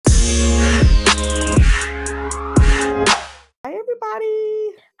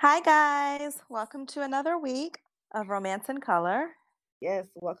Hi, guys. Welcome to another week of Romance in Color. Yes,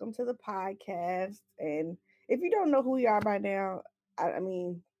 welcome to the podcast. And if you don't know who we are by now, I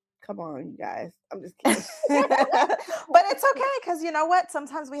mean, come on, you guys. I'm just kidding. But it's okay because you know what?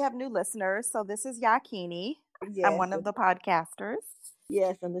 Sometimes we have new listeners. So this is Yakini. I'm Yes, one of the podcasters.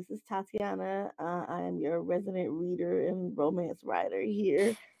 yes, and this is Tatiana. I am your resident reader and romance writer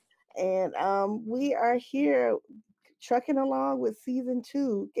here, and we are here trucking along with season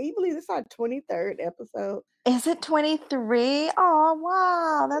 2. Can you believe this is our 23rd episode? Is it 23? Oh,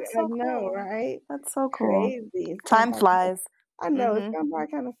 wow. That's I so know, cool. right? That's so cool. Crazy. It's gone Time by. flies. I know it's hmm gone by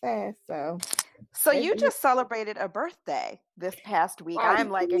kind of fast. So. So It's you just celebrated a birthday this past week. I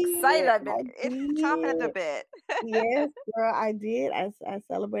I'm like excited. did. I've been I chomping at the did. bit. Yes, girl, I did. I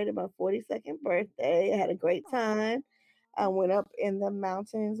celebrated my 42nd birthday. I had a great time. I went up in the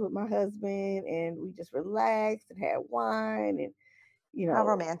mountains with my husband and we just relaxed and had wine and you How know,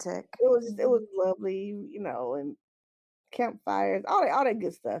 romantic. it was lovely, and campfires, all that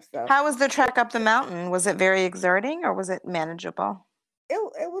good stuff. So How was the trek up the mountain? Was it very exerting or was it manageable? it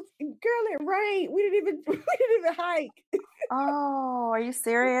was girl, it rained. We didn't even we didn't even hike. Oh, are you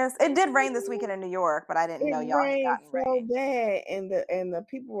serious? It did rain this weekend in New York, but I didn't It know y'all had rained gotten so rain. bad, and the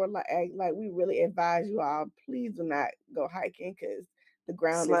people were like we really advise you all, please do not go hiking because the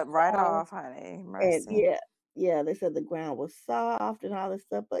ground is Slip right soft. off, honey. And Mercy. yeah, they said the ground was soft and all this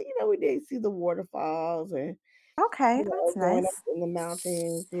stuff. But we did see the waterfalls and Okay, that's going up nice. in the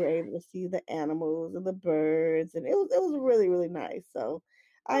mountains. We were able to see the animals and the birds, and it was really really nice. So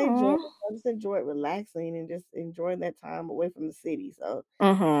I enjoyed Oh. it. I just enjoyed relaxing and just enjoying that time away from the city. So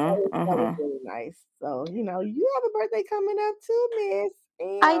that was Mm-hmm. really nice. So, you have a birthday coming up too, Miss.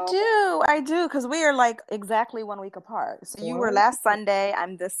 I do, because we are like exactly 1 week apart. So you were One, last Sunday,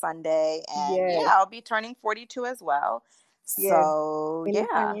 I'm this Sunday, and yeah, yes, I'll be turning 42 as well. yes. So Any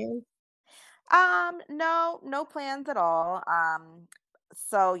yeah. plans? No plans at all.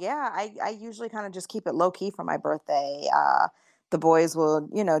 So yeah, I usually kind of just keep it low key for my birthday. The boys will,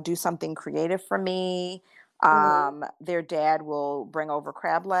 do something creative for me. Mhm. Their dad will bring over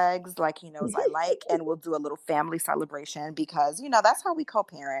crab legs like he knows I like, and we'll do a little family celebration because, that's how we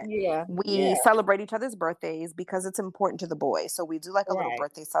co-parent. Yeah, We yeah, celebrate each other's birthdays because it's important to the boys. So we do like a little right.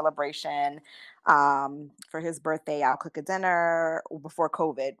 birthday celebration. For his birthday, I'll cook a dinner. Before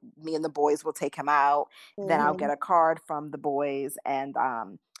COVID, me and the boys will take him out. Then I'll get Mhm. a card from the boys. And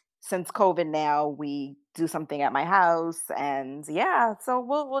since COVID now, we do something at my house. And yeah, so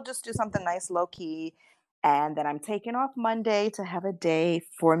we'll just do something nice, low key. And then I'm taking off Monday to have a day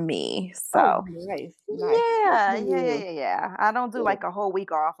for me. Oh, So nice, nice. Good for you. yeah. I don't do Good. like a whole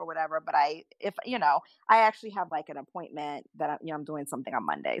week off or whatever, but if I actually have like an appointment that I'm doing something on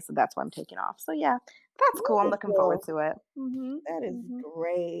Monday, so that's why I'm taking off. So yeah, that's cool. I'm looking forward Wonderful. to it. Mhm. That is Mhm.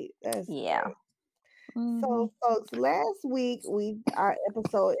 great. That's Yeah. great. Mhm. So, folks, last week our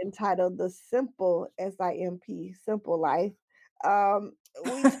episode entitled "The Simple SIMP Simple Life." Um,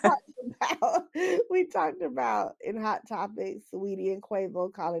 we talked about we talked about in Hot Topics, Sweetie and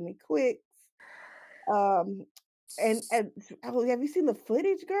Quavo calling it quits. Um, and oh, have you seen the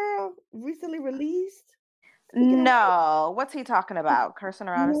footage, girl? Recently released. Speaking of No, what's he talking about? Cursing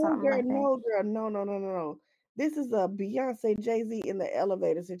her out or no, something? girl, I think no, girl, no, no, no, no, no. This is a Beyonce Jay Z in the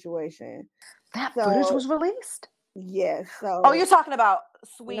elevator situation. that footage So was released. yes, Oh, you're so talking about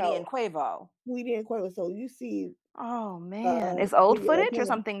Sweetie no, and Quavo. we didn't quite. So you see Oh man, it's a old video of footage or him.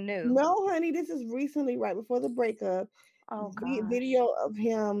 something new? No, honey, this is recently, right before the breakup. Oh gosh. Video of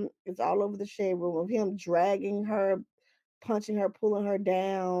him. It's all over the shade room of him dragging her, punching her, pulling her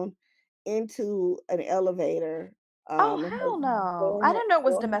down into an elevator. Oh, And her hell no. I throwing her, didn't know it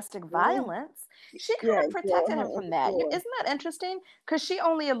was throwing her, domestic throwing her, violence. She could yeah, have throwing protected her him on from the that. floor. Isn't that interesting? Because she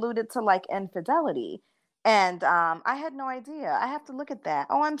only alluded to like infidelity. And I had no idea. I have to look at that.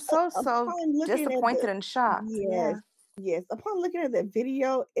 Oh, I'm so Upon looking at disappointed and shocked. yes, Yeah. yes, upon looking at that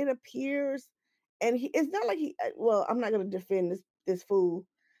video, it appears, and it's not like well, I'm not gonna defend this fool,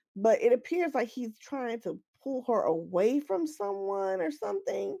 but it appears like he's trying to pull her away from someone or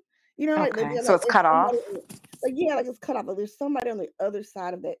something. Like Okay. they're So like it's it's cut somebody, off like yeah, like it's cut off. Like there's somebody on the other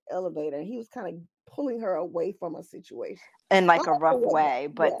side of that elevator, and he was kind of pulling her away from a situation. in I like a don't know rough what, way,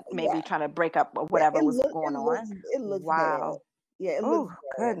 yeah, but maybe yeah. trying to break up Yeah, whatever was going on. it looks bad. Wow. Yeah, it looks Oh, bad,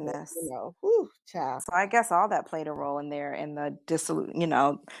 but goodness. whew, child. So I guess all that played a role in the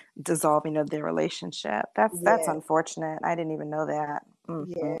dissolving of their relationship. That's Yeah, unfortunate. I didn't even know that.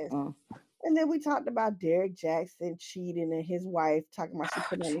 yes. Mm. And then we talked about Derek Jackson cheating and his wife talking about she Oh,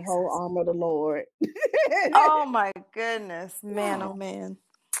 put on the whole Jesus. armor of the Lord. Oh my goodness. Man, oh man.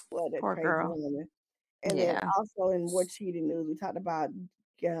 What a Poor crazy girl. woman. And then Yeah. also in more cheating news, we talked about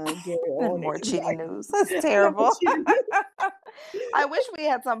Gary And Owen and more his cheating wife. news. That's Yeah, but terrible. she I wish we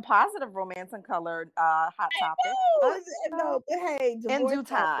had some positive romance and colored hot topics, no, but you know, no, but hey, in divorce due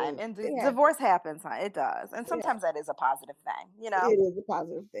time, happens. and It happens. divorce happens, huh? It does, and It sometimes that is a positive thing. it is a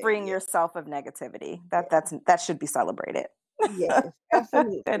positive thing. Freeing Yeah, yourself of negativity. yeah, That should be celebrated. yes,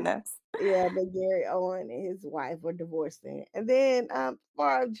 absolutely. Goodness. Yeah, but Gary Owen and his wife were divorcing. And then for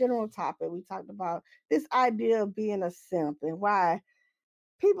our general topic, we talked about this idea of being a simp and why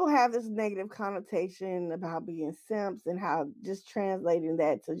people have this negative connotation about being simps and how just translating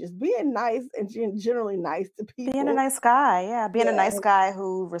that to just being nice and generally nice to Being a people. nice guy, yeah. Being a Yeah, nice guy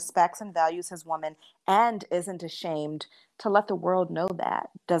who respects and values his woman and isn't ashamed to let the world know that.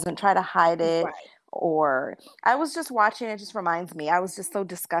 Doesn't try to hide it. right. Or I was just watching, it just reminds me, I was just so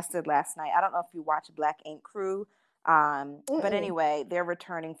disgusted last night. I don't know if you watch Black Ink Crew. But Mm-mm. anyway, they're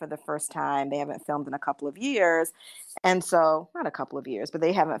returning for the first time. They haven't filmed in a couple of years. And so, not a couple of years, but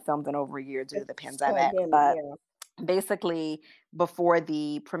they haven't filmed in over a year due to the pandemic. Pandemic, But yeah. basically before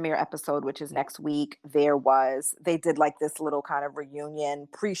the premiere episode, which is next week, they did like this little kind of reunion,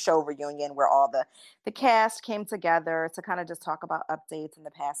 pre-show reunion, where all the cast came together to kind of just talk about updates in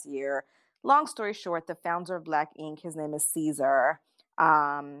the past year. Long story short, the founder of Black Ink, his name is Caesar.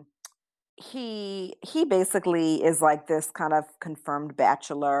 um he basically is like this kind of confirmed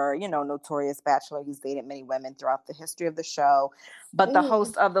bachelor, notorious bachelor. He's dated many women throughout the history of the show. But the Mhm.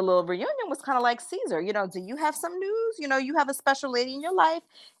 host of the little reunion was kind of like, Caesar, do you have some news? You have a special lady in your life.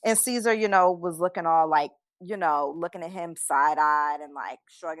 And Caesar, was looking all like, looking at him side eyed and like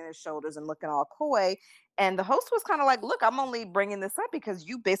shrugging his shoulders and looking all coy. And the host was kind of like, look, I'm only bringing this up because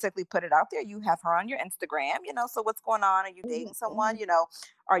you basically put it out there. You have her on your Instagram, so what's going on? Are you Mhm, dating someone? mhm.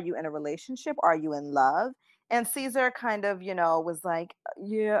 Are you in a relationship? Are you in love? And Caesar kind of, was like,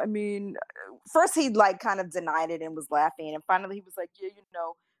 yeah, I mean, first he like kind of denied it and was laughing. And finally he was like, yeah,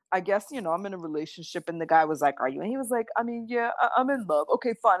 I guess, I'm in a relationship. And the guy was like, are you? And he was like, I mean, yeah, I'm in love.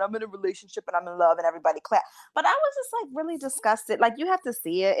 Okay, fine. I'm in a relationship and I'm in love. And everybody clapped. But I was just like really disgusted. Like, you have to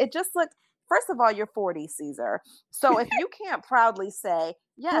see it. It just looked, first of all, you're 40, Caesar. So if you can't proudly say,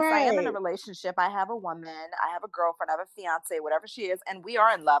 yes, I am in a Right. relationship, I have a woman, I have a girlfriend, I have a fiance, whatever she is, and we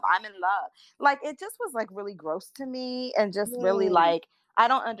are in love, I'm in love. Like, it just was like really gross to me and just really Mm, like, I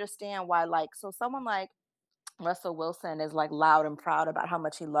don't understand why, like, so someone like Russell Wilson is like loud and proud about how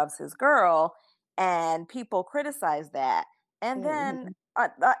much he loves his girl, and people criticize that. And then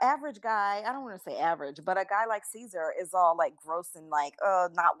mhm. the average guy, I don't want to say average, but a guy like Caesar is all like gross and like,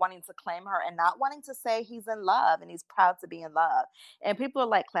 not wanting to claim her and not wanting to say he's in love and he's proud to be in love. And people are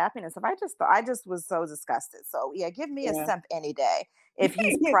like clapping and stuff. I just was so disgusted. So yeah, give me a Yeah. simp any day if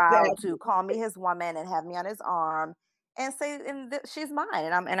he's proud to Exactly. call me his woman and have me on his arm and say, she's mine,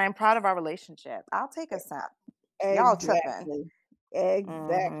 and I'm proud of our relationship. I'll take a simp. Y'all tripping. Exactly. Mhm.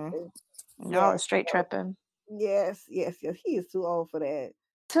 Exactly. Y'all are Yes. straight tripping. Yes, yes, yes. He is too old for that.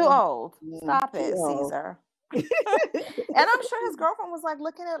 Too Mm, old. Stop too it, old. Caesar. And I'm sure his girlfriend was like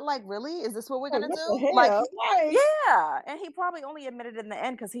looking at it like, really? Is this what we're Like, gonna what the do? Like, hell? Right. yeah. And he probably only admitted in the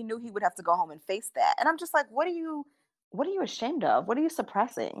end because he knew he would have to go home and face that. And I'm just like, what are you ashamed of? What are you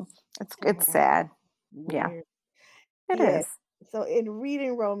suppressing? It's Wow. sad. Yeah, Weird. it Yeah. is. So in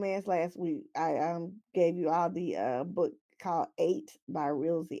reading romance last week, I gave you all the book called Eight by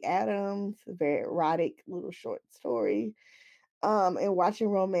Rilsey Adams, a very erotic little short story. And watching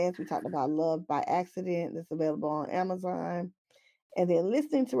romance, we talked about Love by Accident, that's available on Amazon. And then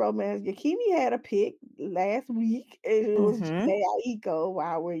listening to romance, Yakini had a pick last week, and it was Mhm. Janae Aiko,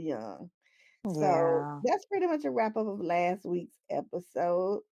 While We're Young. So Yeah. that's pretty much a wrap up of last week's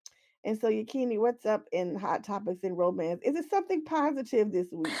episode. And so, Yakini, what's up in Hot Topics in Romance? Is it something positive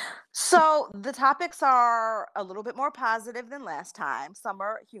this week? So the topics are a little bit more positive than last time. Some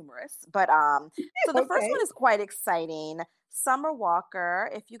are humorous, but so the first Okay. one is quite exciting. Summer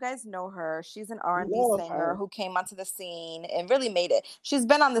Walker, if you guys know her, she's an R&B Love singer her. who came onto the scene and really made it. She's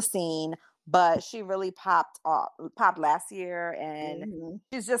been on the scene, but she really popped last year, and Mhm.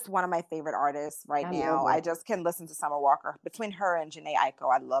 she's just one of my favorite artists right I love now. her. I just can listen to Summer Walker. Between her and Janae Aiko,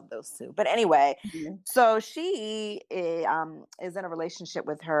 I love those two. But anyway, Mhm. so she is in a relationship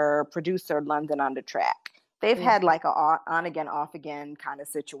with her producer, London on the Track. They've had Mhm. like a on again, off again kind of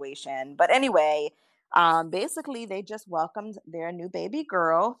situation. But anyway, basically, they just welcomed their new baby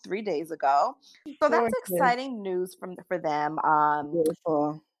girl 3 days ago. So that's Gorgeous. exciting news for them.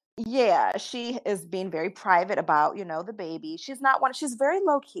 Beautiful. Yeah, she is being very private about, the baby. She's very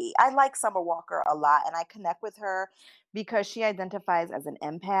low key. I like Summer Walker a lot and I connect with her because she identifies as an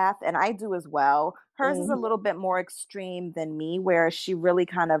empath and I do as well. Hers is a Mhm. little bit more extreme than me where she really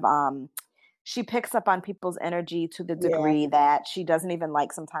kind of she picks up on people's energy to the Yeah. degree that she doesn't even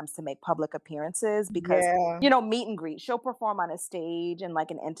like sometimes to make public appearances because, Yeah. meet and greet. She'll perform on a stage in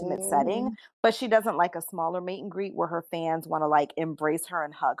like an intimate setting, Mhm. but she doesn't like a smaller meet and greet where her fans want to like embrace her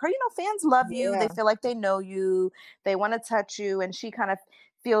and hug her. Fans love you. They Yeah. feel like they know you. They want to touch you. And she kind of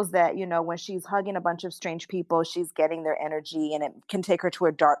feels that, when she's hugging a bunch of strange people, she's getting their energy and it can take her to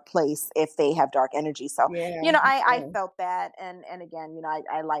a dark place if they have dark energy. So, Yeah. I Yeah. felt that. And again,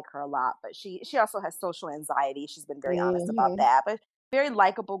 I like her a lot, but she also has social anxiety. She's been very honest about Mhm. that. But very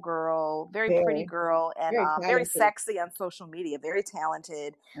likable girl, very pretty Very, girl, and very very talented. sexy on social media, very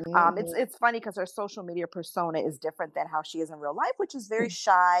talented. It's Mhm. it's funny because her social media persona is different than how she is in real life, which is very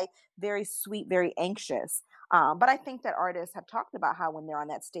shy, very sweet, very anxious. But I think that artists have talked about how when they're on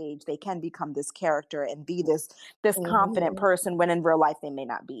that stage, they can become this character and be this confident Mhm. person when in real life they may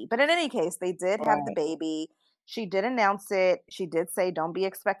not be. But in any case, they did have the Right. baby. She did announce it. She did say, "Don't be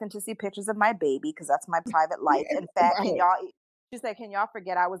expecting to see pictures of my baby because that's my private life. In fact, can Right. y'all?" She said, "Can y'all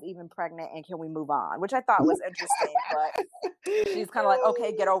forget I was even pregnant and can we move on?" Which I thought was interesting, but she's kind of like,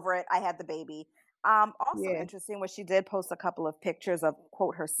 okay, get over it. I had the baby. Also Yeah. interesting was she did post a couple of pictures of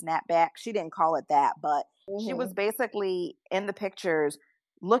quote her snapback. She didn't call it that, but she was Mhm. basically in the pictures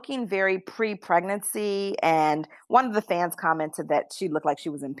looking very pre-pregnancy. And one of the fans commented that she looked like she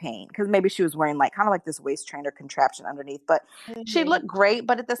was in pain because maybe she was wearing like kind of like this waist trainer contraption underneath. But she Mhm. looked great.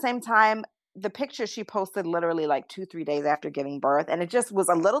 But at the same time, the picture she posted literally like 2, 3 days after giving birth, and it just was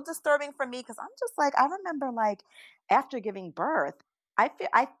a little disturbing for me because I'm just like I remember like after giving birth, I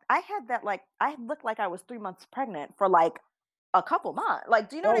had that like I looked like I was 3 months pregnant for like a couple months. Like,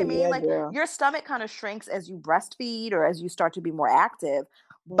 do you know what Oh, I mean? yeah, Like girl. your stomach kind of shrinks as you breastfeed or as you start to be more active.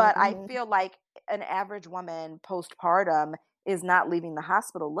 But I Mhm. feel like an average woman postpartum is not leaving the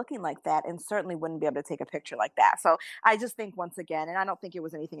hospital looking like that and certainly wouldn't be able to take a picture like that. So I just think once again, and I don't think it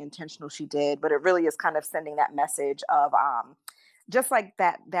was anything intentional she did, but it really is kind of sending that message of just like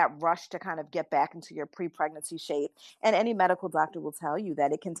that rush to kind of get back into your pre-pregnancy shape. And any medical doctor will tell you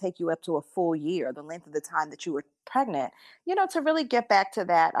that it can take you up to a full year, the length of the time that you were pregnant, to really get back to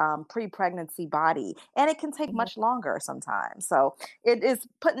that pre-pregnancy body. And it can take Mhm. much longer sometimes. So it is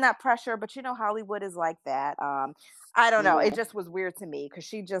putting that pressure, but Hollywood is like that. I don't know, Yeah. it just was weird to me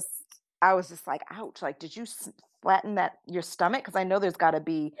because I was just like, ouch, like did you flatten that your stomach, because I know there's got to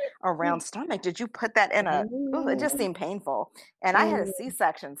be a round stomach. Did you put that in a, ooh, it just Mhm. seemed painful. And I had a Mhm.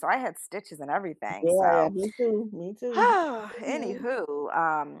 C-section, so I had stitches and everything. Yeah, yeah, So, me too, me too. Mhm.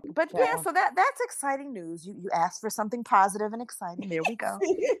 anywho, but yeah, Wow. so that's exciting news. You asked for something positive and exciting. There we go. So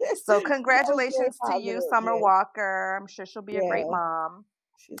That was very congratulations to you, positive, Summer yeah. Walker. I'm sure she'll be a great Yeah, mom.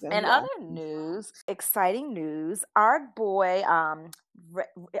 she's gonna And be other awesome. news, exciting news, our boy, you're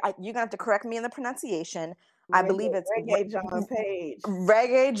gonna have to correct me in the pronunciation. I believe it's Reggae John Page.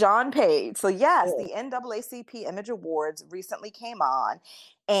 Reggae John Page. So yes, Yeah. the NAACP Image Awards recently came on,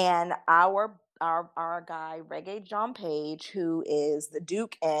 and our guy Reggae John Page, who is the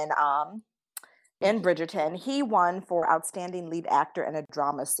Duke in Bridgerton, he won for outstanding lead actor in a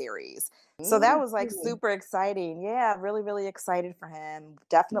drama series. So that was like Mhm. super exciting. Yeah, really, really excited for him.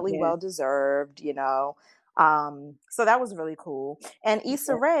 Definitely Yeah, well deserved. So that was really cool. And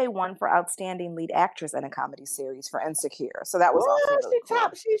Issa yeah. Rae won for outstanding lead actress in a comedy series for Insecure. So that was also Well, really she cool.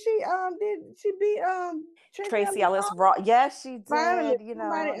 topped did she beat, Tracy Tracy Ellis Ellis Ross? Ross. Yes, she Finally, did,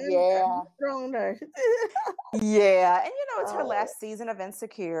 somebody yeah. dethroned her. Yeah, and it's her Oh, last season of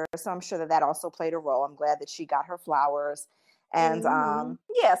Insecure, so I'm sure that that also played a role. I'm glad that she got her flowers. And mhm,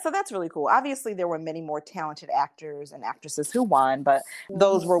 yeah, so that's really cool. Obviously, there were many more talented actors and actresses who won, but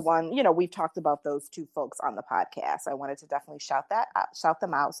those were mhm. one, we've talked about those two folks on the podcast. I wanted to definitely shout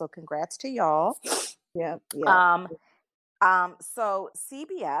them out. So congrats to y'all. Yep, yep. Um, so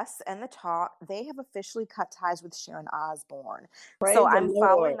CBS and The Talk, they have officially cut ties with Sharon Osbourne. So Praise the I'm Lord.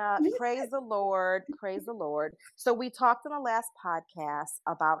 following up. Praise the Lord. Praise the Lord. So we talked in the last podcast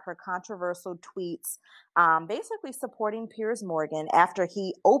about her controversial tweets, basically supporting Piers Morgan after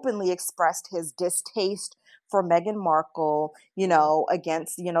he openly expressed his distaste for Meghan Markle,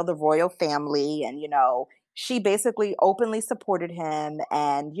 against, the royal family. And, she basically openly supported him.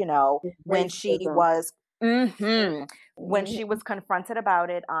 And, when she Racism. was, mhm, when she Mhm. was confronted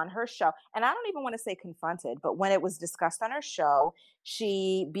about it on her show, and I don't even want to say confronted, but when it was discussed on her show,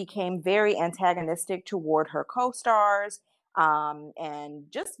 she became very antagonistic toward her co-stars,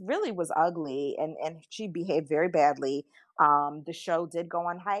 and just really was ugly, and she behaved very badly. The show did go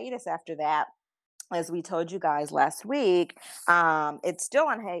on hiatus after that, as we told you guys last week, it's still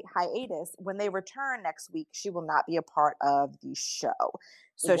on hiatus. When they return next week, she will not be a part of the show.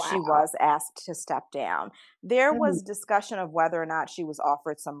 So she Wow. was asked to step down. There Mhm. was discussion of whether or not she was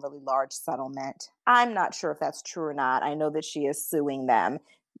offered some really large settlement. I'm not sure if that's true or not. I know that she is suing them.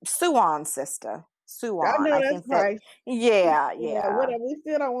 Sue on, sister. Sue I on. know I that's think that, right. yeah, Yeah, yeah. whatever. We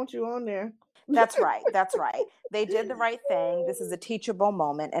still don't want you on there. That's right. That's right. They did the right thing. This is a teachable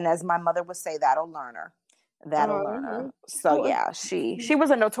moment, and as my mother would say, that'll learn her. That'll learn Uh-huh. her. So Oh, yeah, she was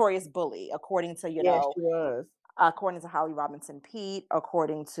a notorious bully, according to yeah, she was. according to Holly Robinson Pete,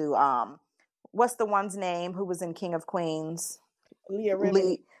 according to what's the one's name who was in King of Queens? Leah Remini.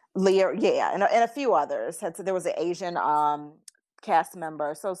 Lee Leah, yeah, and a few others. There was an Asian cast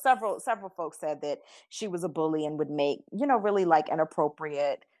member. So several folks said that she was a bully and would make, really like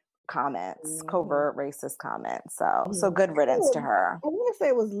inappropriate comments, Mhm. covert racist comments. So Mhm. good riddance to Oh, her. I wanna say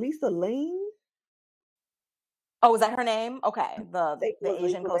it was Lisa Lane. Oh, was that her name? Okay. I think it The was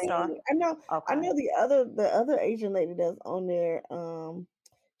Asian Lisa co-star. Lane. I Okay. know the other Asian lady that's on there,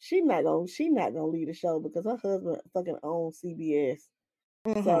 she not gonna leave the show because her husband fucking owns CBS.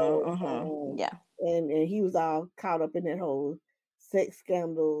 Mhm. So, Mhm. Yeah. and he was all caught up in that whole sex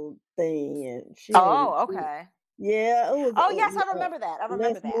scandal thing, and Oh, okay. yeah, it was, Oh, yes, I remember that. I Les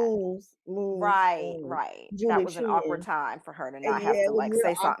remember that. Moons, Right, right. That Julie was an awkward Chen. time for her to And not have yeah, to it was like real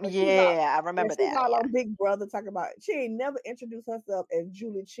say something. awkward. She was all Yeah, I yeah, remember she was that. all Yeah. on Big Brother talking about she ain't never introduced herself as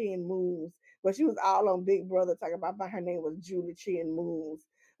Julie Chen Moons, but she was all on Big Brother talking about her name was Julie Chen Moons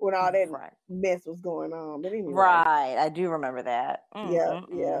when all that Right. mess was going on. But anyway, Right, I do remember that. yeah,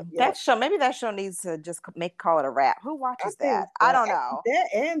 yeah, yeah. That show, maybe that show needs to just call it a wrap. Who I watches that? think I so. don't know. That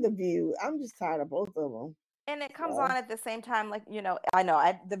and The View. I'm just tired of both of them. And it comes on So, at the same time, like I know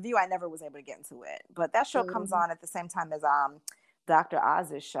The View. I never was able to get into it, but that show comes mhm. on at the same time as Dr.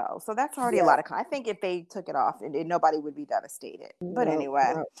 Oz's show. So that's already a Yeah, lot of. I think if they took it off, nobody would be devastated. But no,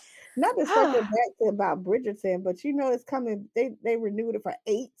 anyway, no. Not to circle back to about Bridgerton, but it's coming. They renewed it for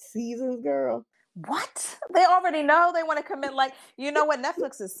 8 seasons, girl. what? They already know they want to commit. Like, you know what?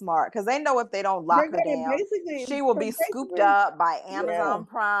 Netflix is smart because they know if they don't They're lock her gonna down, she will be scooped basically, up by yeah, Amazon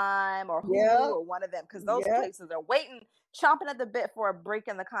Prime or Hulu yeah, or one of them because those yeah, places are waiting, chomping at the bit for a break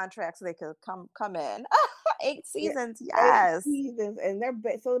in the contract so they could come in. Eight yeah. seasons, 8 yes, seasons, and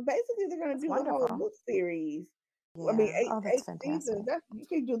so basically they're gonna that's do the whole wonderful. book series. I mean, Yeah. eight Oh, that's eight seasons. fantastic. That you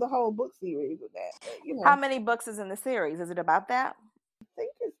can do the whole book series with that. But How many books is in the series? Is it about that? I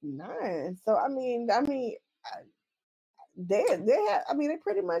think it's 9. So I mean, uh, they're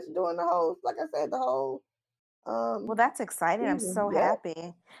pretty much doing the whole, like I said, the whole Well, um that's exciting. I'm season. so Yep,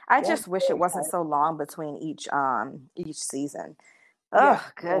 happy. I yep, just wish it very wasn't excited. so long between each season. Yeah,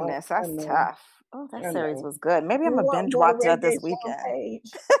 Oh no, goodness, I that's know, tough. Oh, that I series know. was good. Maybe I'm We gonna want binge more watch Ray that J. this Sean weekend.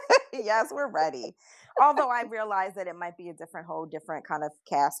 Page. Yes, we're ready. Although I realize that it might be a whole different kind of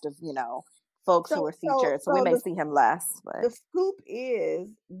cast of, folks So who are so featured. So we so may the see him less, but the scoop is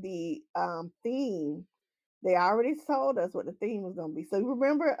the theme. They already told us what the theme was gonna be. So you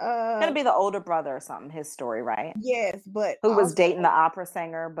remember, gonna be the older brother or something, his story, right? yes, but Who was also, dating the opera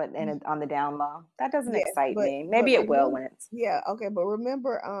singer, but on the down low. That doesn't yes, excite but me. but Maybe it will remember, when it's yeah, okay, but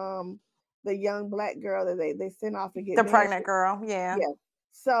remember, the young black girl that they sent off to get the married? pregnant girl. Yeah. Yeah.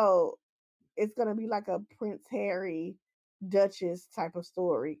 So it's gonna be like a Prince Harry, Duchess type of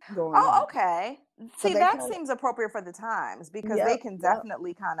story going Oh, on. okay. So See, they that kinda seems appropriate for the times because they yep, can yep.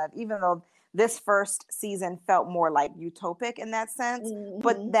 definitely kind of, even though this first season felt more like utopic in that sense,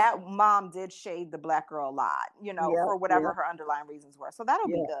 but Mhm. that mom did shade the black girl a lot, Yep, for whatever yep, her underlying reasons were. So that'll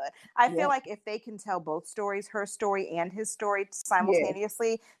be yep, good. I feel yep. like if they can tell both stories, her story and his story Yes.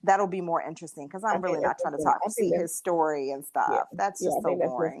 simultaneously, that'll be more interesting because I I'm think really that's not what's trying to gonna talk, I think see that's his story and yeah. stuff. That's Yeah, I just so think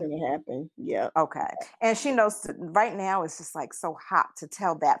that's what's boring. gonna happen. Yep. Okay. And she knows right now it's just like so hot to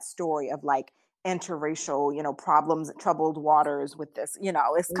tell that story of like interracial, problems, troubled waters with this.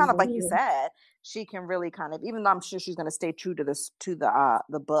 It's kind of like you Mhm. said, she can really kind of, even though I'm sure she's going to stay true to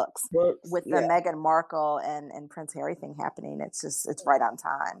the books Books, with the yeah. Meghan Markle and Prince Harry thing happening. It's right on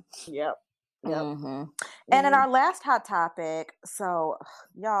time. Yep. Yep. hmm And in Mhm. our last hot topic, so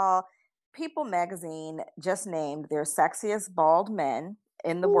y'all, People magazine just named their sexiest bald men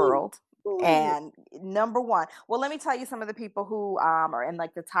in the Who is world. who is it? And number one, well, let me tell you some of the people who are in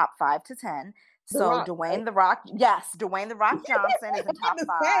like the top 5 to 10. The So Rock, right? Dwayne the Rock, yes, Dwayne the Rock Johnson is in I'm top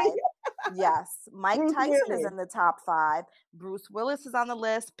about to say five. Yes, Mike Bruce Tyson is Willis. in the top five. Bruce Willis is on the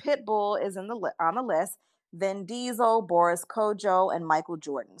list. Pitbull is on the list. Vin Diesel, Boris Kojo, and Michael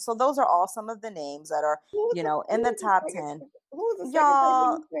Jordan. So those are all some of the names that are, in the top 10. Who was the second person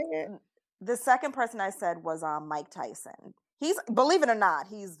Y'all, you said? the second person I said was Mike Tyson. He's, believe it or not,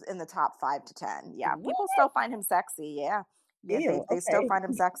 he's in the top 5 to 10. Yeah, people What? still find him sexy. Yeah. Yeah, Ew, they still okay. find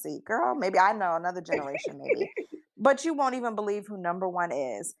him sexy. Girl, maybe I know another generation maybe. But you won't even believe who number 1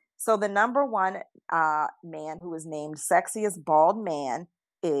 is. So the number 1 man who is named sexiest bald man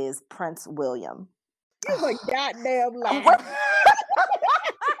is Prince William. You a goddamn lie. What?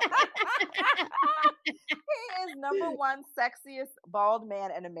 He is number 1 sexiest bald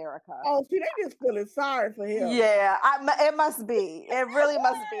man in America. Oh, see, they just feeling sorry for him. Yeah, it must be. It really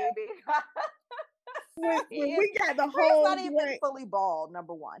must be. When we got the He's whole not even fully bald,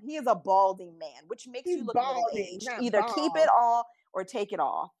 number 1. He is a balding man, which makes he's you look balding, middle-aged. not Either keep bald. it all or take it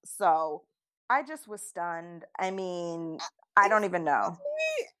off. So I just was stunned. I mean, I don't even know.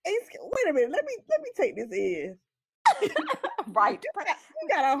 Wait a minute. Let me take this in. Right. You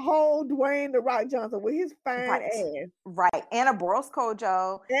got a whole Dwayne the Rock Johnson with his fine ass. Right. And a Boris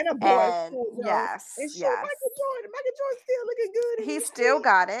Kojo. And a Boris Kojo. Yes. And yes. Michael Jordan still looking good. He still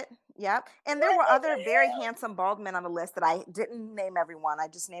got it. Yep. And there were other very handsome bald men on the list that I didn't name everyone. I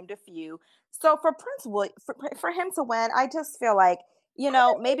just named a few. So for Prince William, for him to win, I just feel like,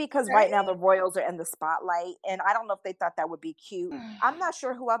 maybe because right now the Royals are in the spotlight, and I don't know if they thought that would be cute. I'm not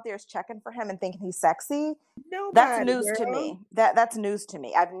sure who out there is checking for him and thinking he's sexy. Nobody, that's news girl. to me. That's news to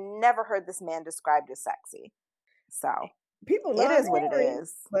me. I've never heard this man described as sexy. So people love it is Harry, what it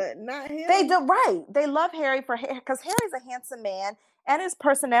is, but not him. They do, right. They love Harry because Harry's a handsome man, and his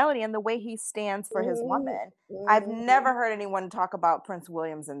personality and the way he stands for his woman. I've never heard anyone talk about Prince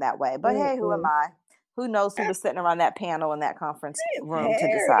Williams in that way. But hey, who am I? Who knows who was sitting around that panel in that conference room to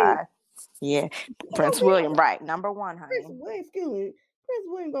decide? Yeah, Prince William, right? Number 1, honey. Prince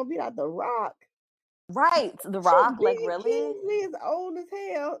William gonna beat out The Rock. Right, The Rock, like really? Kingsley is old as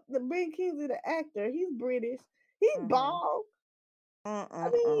hell. The Ben Kingsley, the actor, he's British. He's bald. I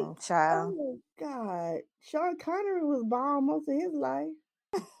mean, child. Oh God, Sean Connery was bald most of his life.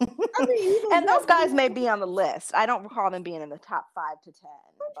 And those guys may be on the list. I don't recall them being in the top 5 to 10.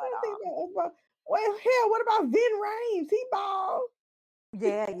 Well, hell, what about Vin Rames? He bald.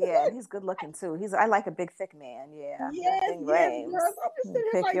 Yeah, he's good looking too. I like a big thick man. Yeah, yes, Rames. Girl, I'm just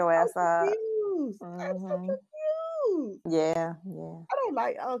sitting pick like your ass up. I'm so confused. Yeah. I don't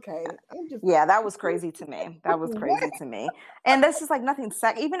like. Okay, I'm just. Yeah, that was crazy to me. That was crazy to me. And this is like nothing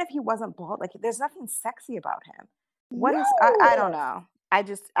sexy. Even if he wasn't bald, like there's nothing sexy about him. What is? I don't know.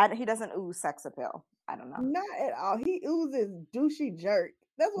 He doesn't ooze sex appeal. I don't know. Not at all. He oozes douchey jerk.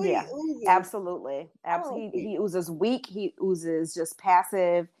 That's what he oozes. Absolutely. He oozes weak. He oozes just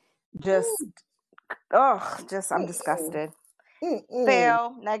passive. I'm disgusted.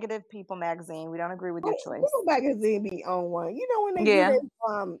 Fail. Negative People magazine. We don't agree with your choice. People magazine be on one. You know when they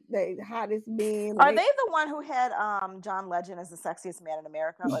do they hottest men. Are they the one who had John Legend as the sexiest man in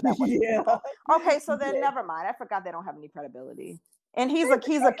America? Or that one? Okay, so then never mind. I forgot they don't have any credibility. And he's a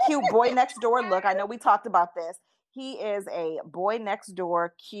cute boy next door look. I know we talked about this. He is a boy next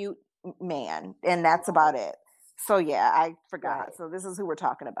door cute man, and that's about it. So yeah, I forgot. Right. So this is who we're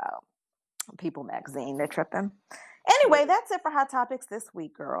talking about. People magazine. They're tripping. Anyway, that's it for Hot Topics this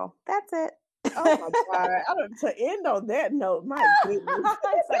week, girl. That's it. Oh my God. To end on that note, my goodness. I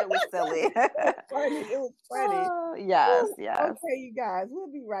said it was silly. It was funny. Oh, yes. Okay, you guys,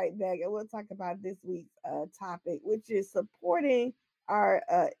 we'll be right back and we'll talk about this week's topic, which is supporting our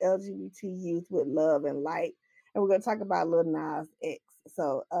LGBT youth with love and light. And we're going to talk about Lil Nas X.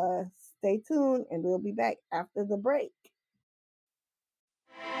 So stay tuned and we'll be back after the break.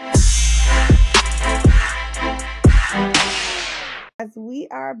 As we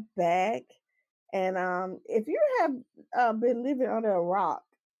are back, and if you have been living under a rock,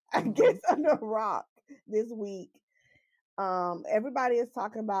 I guess under a rock this week, everybody is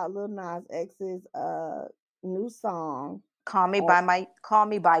talking about Lil Nas X's new song. Call me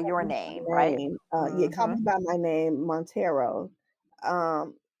by your name, right? Yeah, Call Me by My Name, Montero.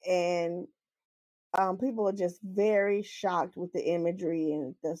 And people are just very shocked with the imagery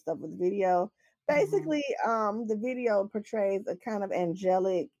and the stuff with the video. Basically, the video portrays a kind of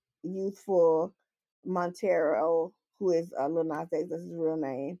angelic, youthful Montero, who is Lil Nas X, that's his real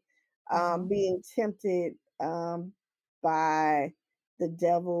name, being tempted by the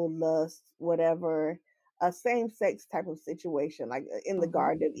devil, lust, whatever, a same-sex type of situation, like in the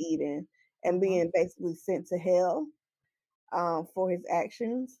Garden of Eden, and being basically sent to hell for his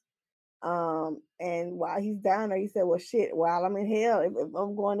actions. And while he's down there, he said, well, shit, while I'm in hell, if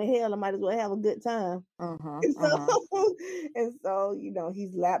I'm going to hell, I might as well have a good time. And so, you know,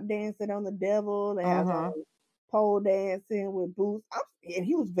 he's lap dancing on the devil and has pole dancing with boots. And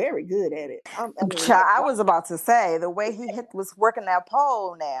he was very good at it. I was about to say, the way he was working that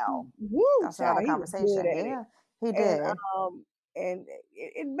pole now. Woo, that's another conversation. Yeah. He and, did.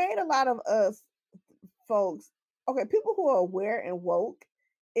 it made a lot of us folks okay, people who are aware and woke,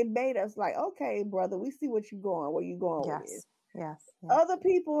 it made us like, "Okay, brother, we see what you're going where you going with this." Yes. Yes. Yes. Other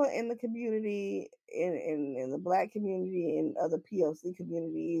people in the community, in the Black community and other POC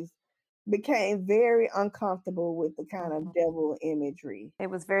communities, became very uncomfortable with the kind of Mhm. devil imagery. It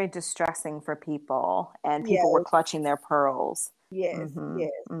was very distressing for people, and people were Yes, clutching their pearls. yes, Mhm.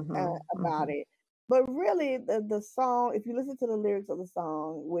 yes, Mhm. about Mhm. it. But really, the song, if you listen to the lyrics of the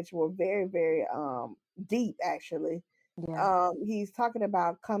song, which were very, very deep, actually, Yeah. he's talking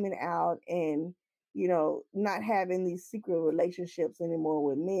about coming out and not having these secret relationships anymore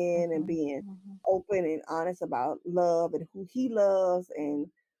with men and Mhm. being Mhm. open and honest about love and who he loves and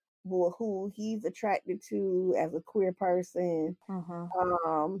who he's attracted to as a queer person. Mhm.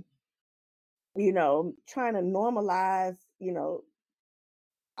 Um, trying to normalize,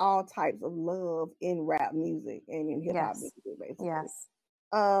 all types of love in rap music and in hip hop Yes. music, basically. Yes.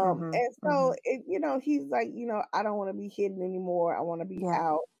 Mhm. And so Mhm. he's like, I don't want to be hidden anymore. I want to be Yeah.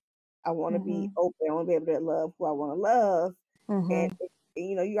 out. I want to be Mhm. open. I want to be able to love who I want to love. And, Mhm.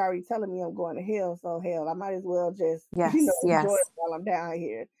 you already telling me I'm going to hell, so hell, I might as well just, Yes. enjoy it Yes. while I'm down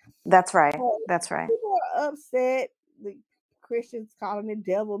here. That's right. So That's right. people are upset. The Christians calling it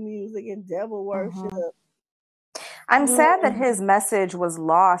devil music and devil worship. Mhm. I'm sad that his message was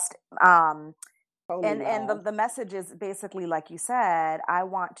lost. Totally And lost. the message is basically like you said, I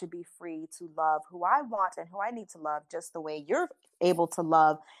want to be free to love who I want and who I need to love just the way you're able to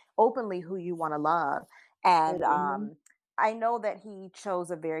love openly who you want to love. And Mhm, I know that he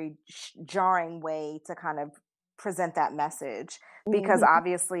chose a very jarring way to kind of present that message, because mhm,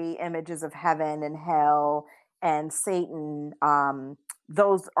 obviously images of heaven and hell and Satan,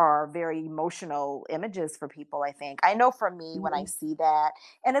 those are very emotional images for people, I think. I know for me, when I mhm. see that,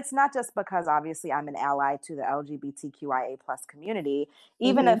 and it's not just because obviously I'm an ally to the LGBTQIA plus community.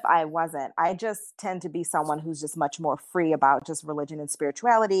 Even Mhm. if I wasn't, I just tend to be someone who's just much more free about just religion and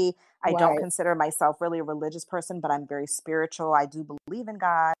spirituality. I don't Right, consider myself really a religious person, but I'm very spiritual. I do believe in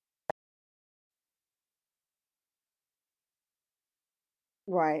God.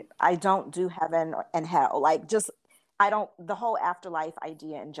 right. I don't do heaven and hell. Like, just, I don't, the whole afterlife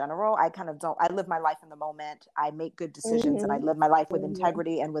idea in general, I kind of don't, I live my life in the moment. I make good decisions and I Mhm, live my life with mhm.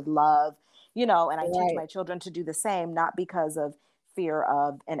 integrity and with love, and I teach Right, my children to do the same, not because of fear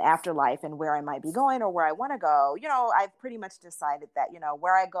of an afterlife and where I might be going or where I want to go. I've pretty much decided that,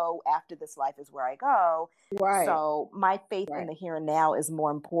 where I go after this life is where I go. right, So my faith in right. the here and now is more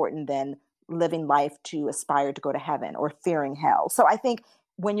important than living life to aspire to go to heaven or fearing hell. So I think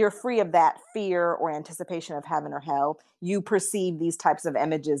when you're free of that fear or anticipation of heaven or hell, you perceive these types of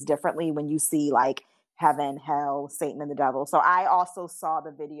images differently when you see like heaven, hell, Satan, and the devil. So I also saw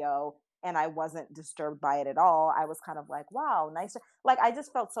the video and I wasn't disturbed by it at all. I was kind of like, wow, nice. Like, I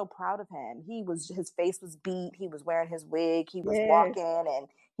just felt so proud of him. His face was beat. He was wearing his wig. He was Yes. walking and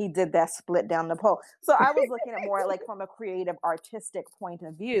he did that split down the pole. So I was looking at more like from a creative, artistic point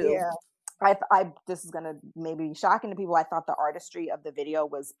of view. Yeah. This is gonna maybe be shocking to people. I thought the artistry of the video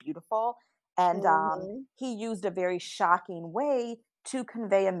was beautiful, and Mhm, he used a very shocking way to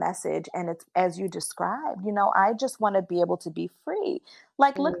convey a message. And it's as you described. I just want to be able to be free.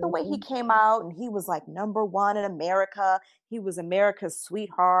 Like, look the way he mhm, came out, and he was like number one in America. He was America's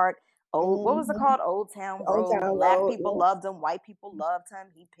sweetheart. Old, what was it mhm. called? Old Town Old Road. Town Black Road, people yeah. loved him. White people loved him.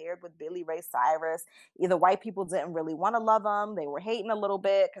 He paired with Billy Ray Cyrus. Either white people didn't really want to love him, they were hating a little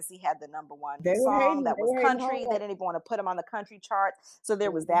bit because he had the number one They were song hating, that they was were hating country. They hard. didn't even want to put him on the country chart. So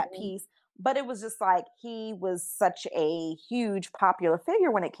there was that Mhm. piece. But it was just like he was such a huge popular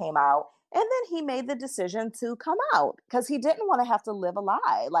figure when it came out. And then he made the decision to come out because he didn't want to have to live a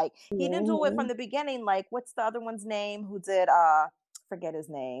lie. Like, he didn't do it from Mhm. the beginning. Like, what's the other one's name who did forget his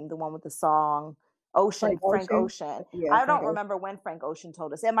name, the one with the song Frank Frank Ocean. Ocean. Yeah, I Frank don't Ocean. remember when Frank Ocean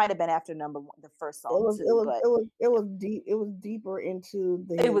told us. It might have been after number one, the first It song was it too, was but it was it was deep, it was deeper into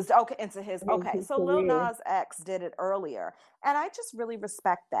it his was okay into his his okay. his So Lil career. Nas X did it earlier, and I just really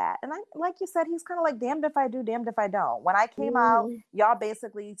respect that. And I, like you said, he's kind of like damned if I do, damned if I don't. When I came out, Mhm, y'all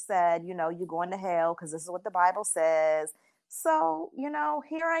basically said, you're going to hell because this is what the Bible says. So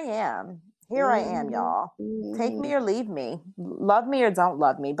here I am. Here I am, mhm, y'all. Take mhm. me or leave me. Love me or don't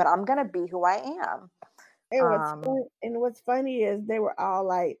love me, but I'm gonna be who I am. And what's funny is they were all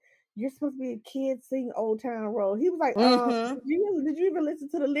like, "You're supposed to be a kid sing Old Town Road." He was like, Mm-hmm. did you even listen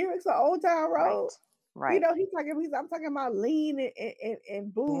to the lyrics of Old Town Road?" Right. Right. I'm talking about lean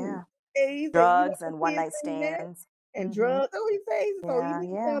and booze. Yeah. And he said, "You let Drugs your and one kids night sing that stands. and Mm-hmm. drugs." That's what he says. So you Yeah. mean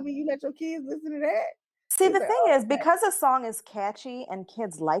to Yeah. tell me you let your kids listen to that? See, He the said, thing "Oh, is, because a song is catchy and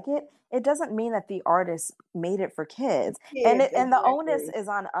kids like it doesn't mean that the artist made it for kids. And kids, the onus exactly." is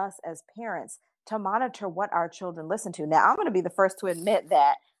on us as parents to monitor what our children listen to. Now, I'm going to be the first to admit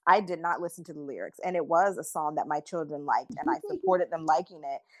that I did not listen to the lyrics, and it was a song that my children liked, and I supported them liking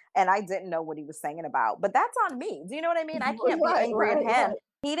it, and I didn't know what he was singing about. But that's on me. Do you know what I mean? I can't be Right, angry at right, him. right,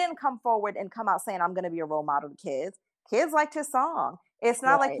 He didn't come forward and come out saying I'm going to be a role model to kids. Kids liked his song. It's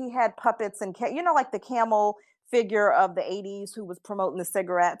not like right, he had puppets and like the camel figure of the 80s who was promoting the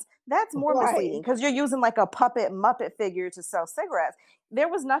cigarettes. That's more misleading right. because you're using like a puppet Muppet figure to sell cigarettes. There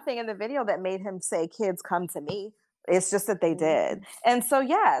was nothing in the video that made him say, "Kids, come to me." It's just that they did. Mhm. And so,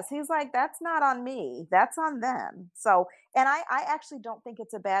 yes, he's like, that's not on me. That's on them. So, and I actually don't think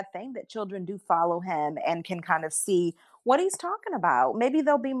it's a bad thing that children do follow him and can kind of see what he's talking about. Maybe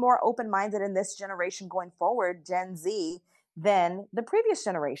they'll be more open minded in this generation going forward, Gen Z, than the previous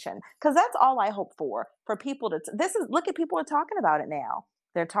generation. Because that's all I hope for people to. This is look at people are talking about it now.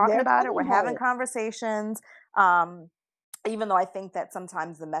 They're talking They're about it. talking We're about having it. conversations. Um, Even though I think that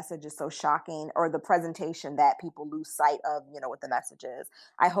sometimes the message is so shocking or the presentation that people lose sight of, what the message is.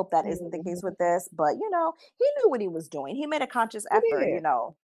 I hope that isn't the case Mhm. with this, but he knew what he was doing. He made a conscious He effort, did.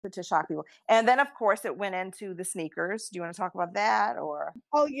 to shock people. And then of course it went into the sneakers. Do you want to talk about that or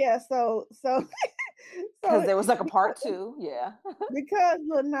Oh, yeah, because so there was like a part two? Yeah. because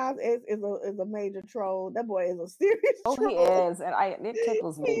Lil Nas is a major troll, that boy is a serious Oh, he troll. is. And it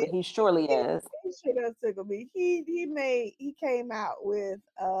tickles me, He but he surely he is. he sure does tickle me. He came out with,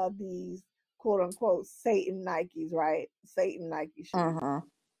 these quote unquote Satan Nikes, right? Satan Nike shoes. Hmm.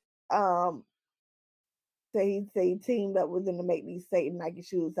 Um, they teamed up with them to make these Satan Nike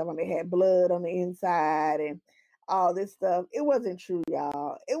shoes. Some of them had blood on the inside and all this stuff. It wasn't true,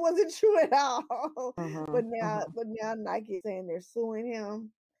 y'all. It wasn't true at all. Hmm. But now, Hmm. Nike is saying they're suing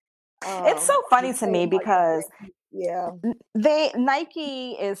him. It's so The funny to me trademark because infringement. Yeah. they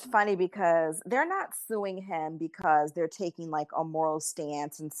Nike is funny because they're not suing him because they're taking like a moral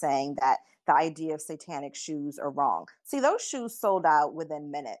stance and saying that the idea of satanic shoes are wrong. See, those shoes sold out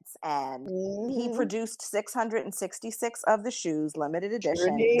within minutes and he Hmm. produced 666 of the shoes, limited Sure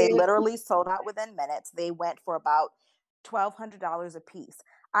edition. They did. literally sold out within minutes. They went for about $1,200 a piece.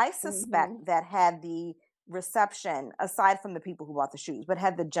 I Hmm. suspect that had the reception, aside from the people who bought the shoes, but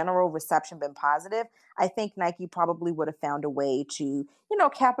had the general reception been positive, I think Nike probably would have found a way to,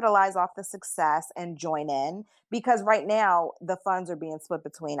 capitalize off the success and join in because right now the funds are being split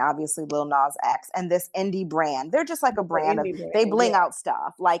between obviously Lil Nas X and this indie brand. They're just like a The brand of indie they brand. bling Yeah. out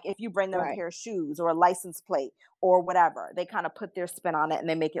stuff. Like if you bring them a Right. pair of shoes or a license plate or whatever, they kind of put their spin on it and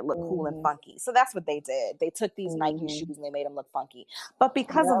they make it look cool and Hmm. funky. So that's what they did. They took these Nike Hmm. shoes and they made them look funky. But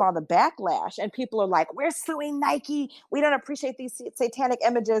because of Yep. all the backlash and people are like, we're suing Nike. We don't appreciate these satanic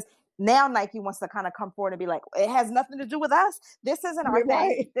images. Now Nike wants to kind of come forward and be like, it has nothing to do with us. This isn't our You're thing.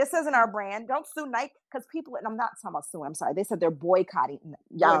 right. This isn't our brand. Don't sue Nike because people, and I'm not talking about suing, I'm sorry. They said they're boycotting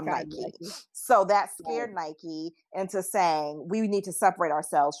Boycott Nike. Nike. So that Right. scared Nike into saying, we need to separate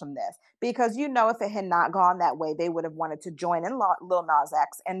ourselves from this. Because, if it had not gone that way, they would have wanted to join in Lil Nas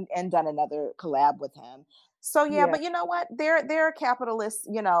X and done another collab with him. So yeah, Yeah. but you know what? They're a capitalist,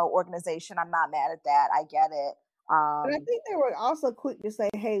 organization. I'm not mad at that. I get it. And I Um, think they were also quick to say,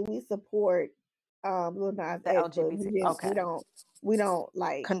 "Hey, we support, Lil Nas the X, but LGBT. Okay, we don't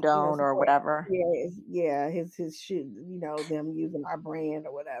like, condone or support." whatever. Yeah, his shoe, them using our brand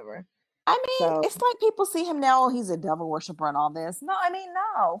or whatever. I mean, So, it's like people see him now, oh, he's a devil worshiper and all this. No, I mean,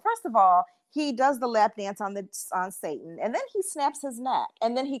 no. First of all, he does the lap dance on Satan, and then he snaps his neck,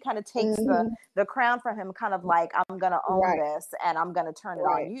 and then he kind of takes mhm, the crown from him, kind of like, I'm gonna own right, this and I'm gonna turn it on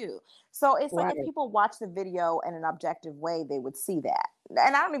right, you. So it's like if right, people watch the video in an objective way, they would see that.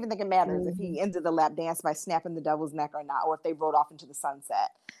 And I don't even think it matters if mhm, he ended the lap dance by snapping the devil's neck or not, or if they rode off into the sunset.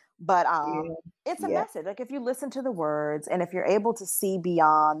 But yeah, it's a yeah, message. Like if you listen to the words and if you're able to see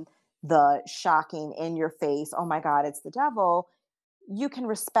beyond the shocking in your face, oh my God, it's the devil, you can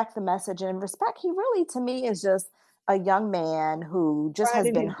respect the message and respect. He really, to me, is just a young man who just has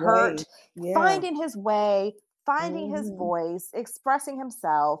finding been his way. hurt, Yeah, finding his way, finding his mhm, voice, expressing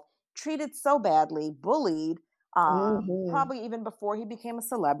himself, treated so badly, bullied, mhm, probably even before he became a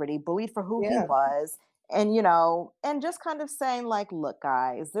celebrity, bullied for who he yeah, was. And, and just kind of saying, like, look,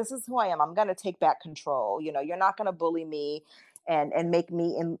 guys, this is who I am. I'm going to take back control. You're not going to bully me and make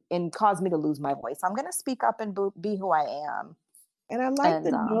me and cause me to lose my voice. I'm going to speak up and be who I am. and I like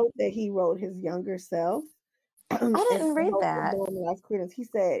the And note that he wrote his younger self. I And didn't I read hope that that. no one lost credence. He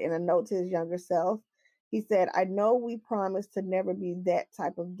said in a note to his younger self, he said, "I know we promised to never be that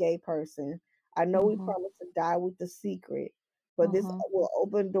type of gay person. I know we Hmm. promised to die with the secret, but this Mhm. will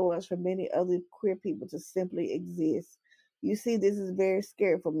open doors for many other queer people to simply exist. You see, this is very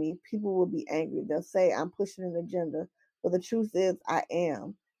scary for me. People will be angry. They'll say I'm pushing an agenda, but the truth is I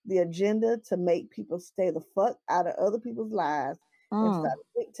am. The agenda to make people stay the fuck out of other people's lives and start Mm.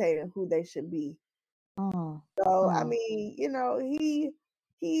 dictating who they should be. Mm. So I Mm. mean,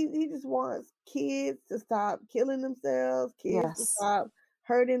 he just wants kids to stop killing themselves, kids to Yes. stop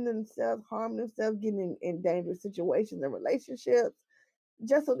hurting themselves, harming themselves, getting in dangerous situations and relationships,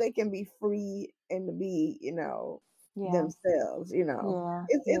 just so they can be free and to be, Yeah. themselves. Yeah.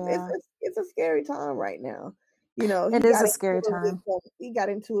 Yeah. It's a scary time right now. It He is got a into scary it with time. he got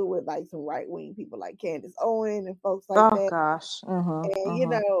into it with like some right wing people like Candace Owen and folks like Oh that. gosh. Mhm.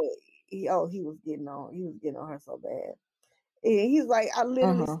 And Mhm. he was getting on her so bad. And he's like, I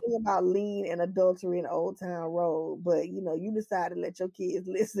literally Mhm. sing about lean and adultery in Old Town Road, but you decide to let your kids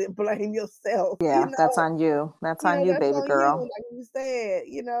listen and blame yourself, Yeah, that's on you. That's on you, that's baby on you, girl. like you said.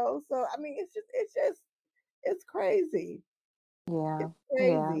 So I mean, it's crazy. Yeah. It's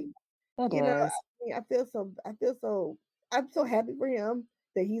Yeah. crazy. It I is. mean, I'm so happy for him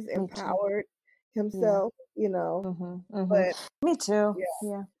that he's Me too. empowered Yeah. himself, Mhm. Mhm. but Me too. yeah,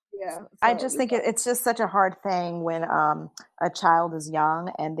 Yeah. yeah. I So, just think it's just such a hard thing when a child is young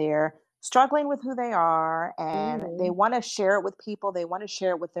and they're struggling with who they are and they mhm, want to share it with people. They want to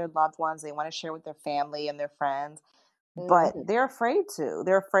share it with their loved ones. They want to share it with their family and their friends, but mhm, they're afraid to.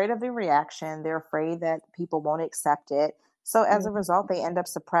 They're afraid of the reaction. They're afraid that people won't accept it. So as a mhm, result, they end up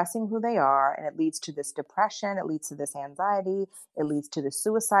suppressing who they are, and it leads to this depression. It leads to this anxiety. It leads to the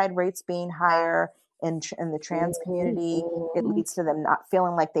suicide rates being higher in the trans mhm, community. It mhm, leads to them not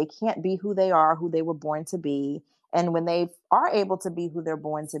feeling like they can't be who they are, who they were born to be. And when they are able to be who they're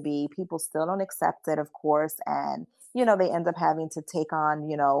born to be, people still don't accept it, of course. And, they end up having to take on,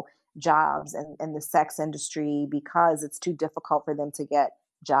 jobs in the sex industry because it's too difficult for them to get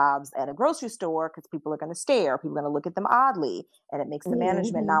jobs at a grocery store because people are going to stare, people are going to look at them oddly, and it makes the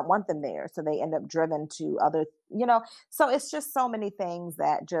management mhm. not want them there. So they end up driven to other, so it's just so many things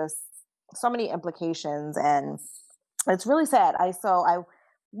that just so many implications, and it's really sad. I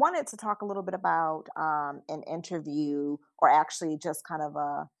wanted to talk a little bit about an interview, or actually just kind of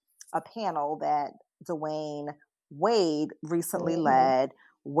a panel that Dwayne Wade recently Mhm. led,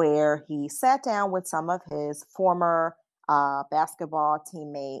 where he sat down with some of his former basketball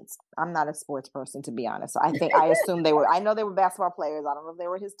teammates. I'm not a sports person, to be honest. So I assume they were. I know they were basketball players. I don't know if they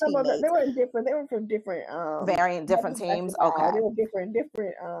were his Some of them, they teammates. were different. They were from different, Varying not different just teams. basketball. Okay. They were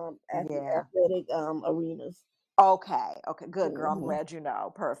different, Yeah. athletic arenas. Okay. Okay. Good girl. I'm Mhm. glad you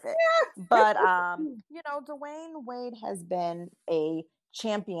know. Perfect. But Dwayne Wade has been a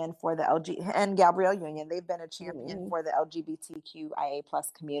champion for the LG, and Gabrielle Union. They've been a champion Mhm. for the LGBTQIA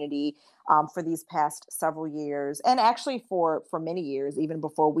plus community for these past several years, and actually for many years, even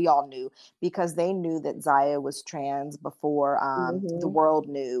before we all knew, because they knew that Zaya was trans before the Mhm. world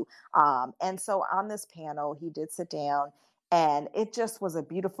knew. And so on this panel, he did sit down. And it just was a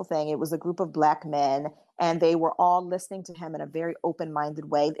beautiful thing. It was a group of Black men, and they were all listening to him in a very open-minded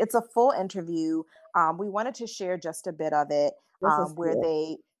way. It's a full interview. We wanted to share just a bit of it, This is where good.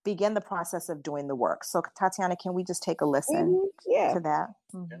 they begin the process of doing the work. So, Tatiana, can we just take a listen Mhm. Yeah. to that?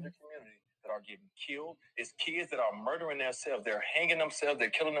 In the community that are getting killed. It's kids that are murdering themselves. They're hanging themselves. They're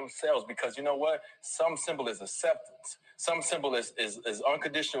killing themselves because you know what? Some symbol is acceptance. Some symbol is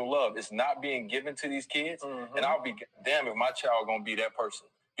unconditional love. It's not being given to these kids. Mm-hmm. And I'll be damned if my child gonna be that person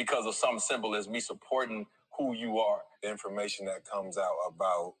because of some symbol as me supporting who you are. The information that comes out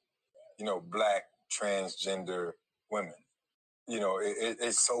about, Black transgender women.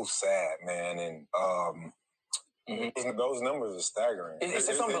 It's so sad, man. And those numbers are staggering. It's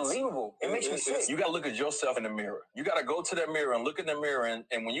unbelievable. It makes me sick. You got to look at yourself in the mirror. You got to go to that mirror and look in the mirror.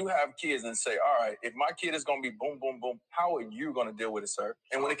 And when you have kids and say, all right, if my kid is going to be boom, boom, boom, how are you going to deal with it, sir?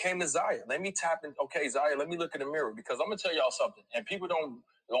 And when it came to Zaya, let me tap in. Okay, Zaya, let me look in the mirror because I'm going to tell y'all something. And people don't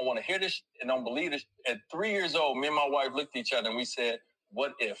want to hear this and don't believe this. At 3 years old, me and my wife looked at each other and we said,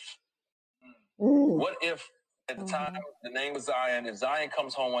 what if? Mhm. What if at the time the name was Zion, if Zion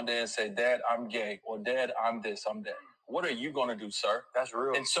comes home one day and say, Dad, I'm gay, or Dad, I'm this, I'm that. What are you going to do, sir? That's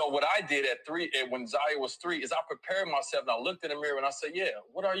real. And so what I did at 3, when Zaya was 3, is I prepared myself and I looked in the mirror and I said, yeah,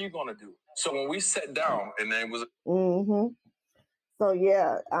 what are you going to do? So when we sat down and it was... Mhm. So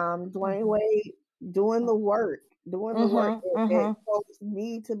yeah, Dwayne Mm-hmm. Wade doing the work, Mm-hmm. that Mm-hmm. folks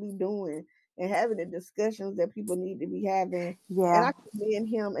need to be doing and having the discussions that people need to be having. And Yeah. I commend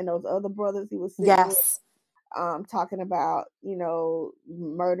him and those other brothers he was sitting with, Yes. talking about,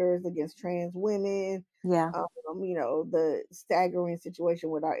 murders against trans women, Yeah. The staggering situation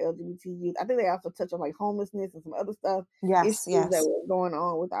with our LGBT youth. I think they also touch on like homelessness and some other stuff, Yes, issues that yes. were going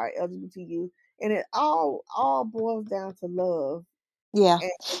on with our LGBT youth. And it all boils down to love Yeah.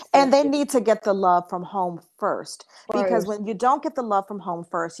 and And they acceptance need to get the love from home first. Because first. when you don't get the love from home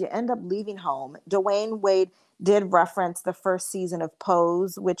first, you end up leaving home. Dwayne Wade did reference the first season of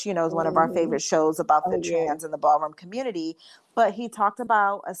Pose, which, is one of our Mhm. favorite shows about Oh the yeah. trans and the ballroom community. But he talked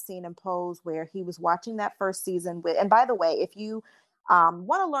about a scene in Pose where he was watching that first season with, and by the way, if you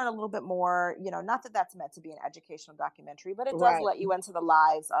want to learn a little bit more, not that that's meant to be an educational documentary, but it does Right. let you into the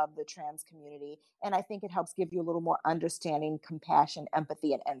lives of the trans community. And I think it helps give you a little more understanding, compassion,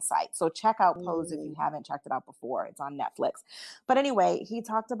 empathy, and insight. So check out Pose if you Mhm. haven't checked it out before. It's on Netflix. But anyway, he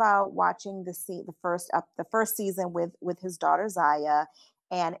talked about watching the first season with his daughter Zaya.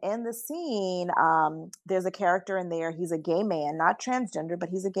 And in the scene, there's a character in there. He's a gay man, not transgender, but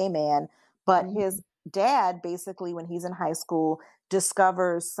he's a gay man. But Mhm. his dad, basically, when he's in high school,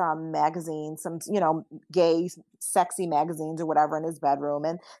 discovers some magazines, some, gay, sexy magazines or whatever in his bedroom.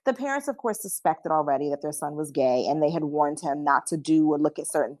 And the parents, of course, suspected already that their son was gay and they had warned him not to do or look at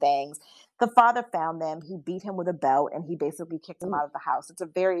certain things. The father found them. He beat him with a belt and he basically kicked him out of the house. It's a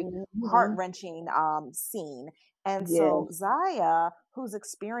very heart Mhm. wrenching scene. And so Yes. Zaya, whose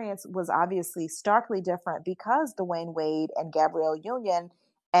experience was obviously starkly different because Dwayne Wade and Gabrielle Union,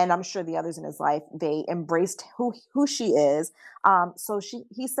 and I'm sure the others in his life, they embraced who she is. So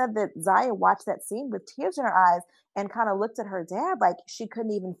he said that Zaya watched that scene with tears in her eyes and kind of looked at her dad like she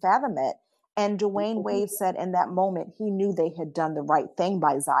couldn't even fathom it. And Dwayne Wade said in that moment he knew they had done the right thing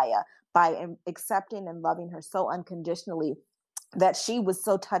by Zaya by accepting and loving her so unconditionally that she was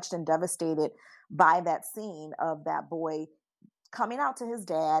so touched and devastated by that scene of that boy coming out to his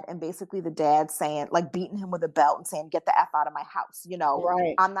dad and basically the dad saying, like, beating him with a belt and saying, "Get the F out of my house.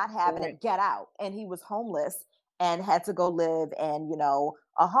 Right. I'm not having Right. it. Get out." And he was homeless and had to go live in,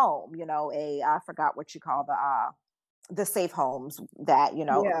 a home, I forgot what you call the safe homes that,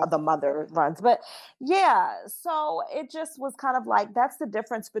 Yeah. the mother runs. But yeah, so it just was kind of like, that's the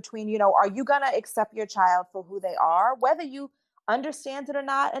difference between, are you going to accept your child for who they are, whether you understand it or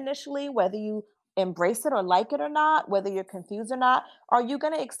not initially, whether you embrace it or like it or not, whether you're confused or not, are you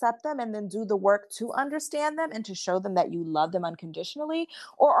going to accept them and then do the work to understand them and to show them that you love them unconditionally?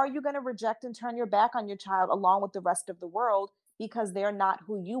 Or are you going to reject and turn your back on your child along with the rest of the world because they're not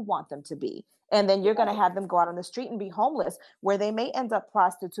who you want them to be? And then you're going to Right. have them go out on the street and be homeless, where they may end up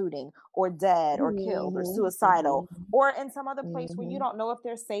prostituting or dead or killed or Mhm. suicidal Mhm. or in some other place where you Mhm. don't know if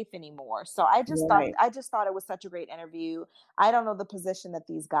they're safe anymore. So I just thought it was such a great interview. I don't know the position that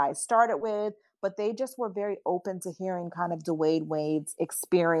these guys started with, but they just were very open to hearing kind of Dwayne Wade's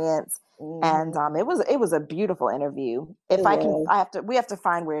experience. And Mhm. it was a beautiful interview. It If I can, was. we have to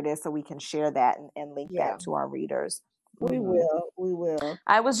find where it is so we can share that and link Yeah. that to our readers. We Mhm. will. We will.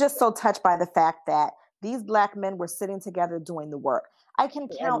 I was just so touched by the fact that these Black men were sitting together doing the work. I can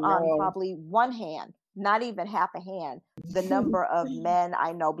I count on know. probably one hand, not even half a hand, the number of men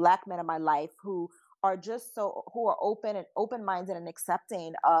I know, Black men in my life, who are open minded and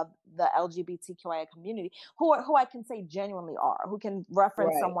accepting of the LGBTQIA community, who I can say genuinely are, who can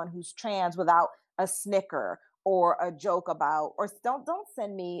reference Right. someone who's trans without a snicker or a joke about, or don't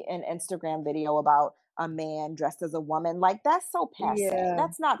send me an Instagram video about a man dressed as a woman. Like, that's so passe. Yeah.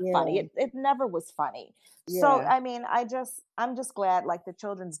 That's not funny. Yeah. It never was funny. So Yeah. I mean, I'm just glad, like, the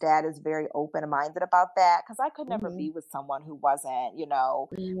children's dad is very open minded about that, because I could never Mhm. be with someone who wasn't.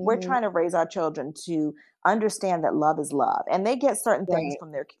 We're Mhm. trying to raise our children to understand that love is love, and they get certain things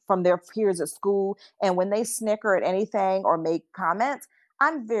Right. from their peers at school, and when they snicker at anything or make comments,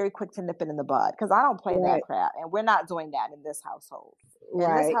 I'm very quick to nip it in the bud, because I don't play that Right. crap, and we're not doing that in this household. In this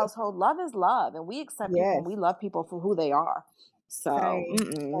Right. household, love is love, and we accept people and Yes. we love people for who they are. So, Same.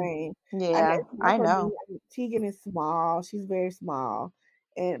 Same. I yeah, guess I for me, know. Tegan is small. She's very small,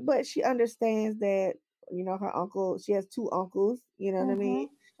 and but she understands that her uncle. She has two uncles. You know what I mean.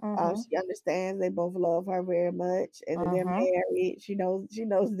 Mhm. Mhm. She understands they both love her very much, and that they're Mhm. married. She knows. She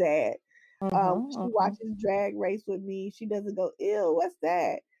knows that. Mhm. She Mhm. watches Drag Race with me. She doesn't go, "Ew, what's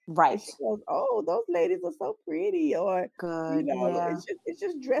that?" And Right. she goes, "Oh, those ladies are so pretty," or Good. Yeah. it's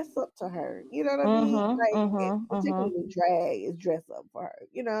just dress up to her. You know what I mean? Mhm. Like, Mhm. Mhm. particularly drag is dress up for her.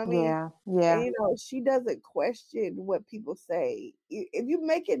 You know what I mean? Yeah. And Yeah. she doesn't question what people say. If you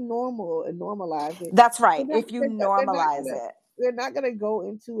make it normal and normalize it, That's they're right. not If you they're not normalize gonna it. they're not gonna go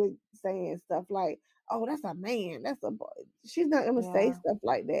into it saying stuff like, "Oh, that's a man, that's a boy." She's not gonna say Yeah. stuff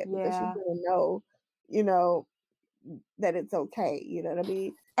like that because she's Yeah. gonna know, you know, that it's okay. You know what I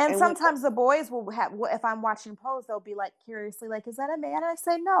mean? And And when sometimes the boys will have, if I'm watching Pose, they'll be like, curiously, like, "Is that a man?" And I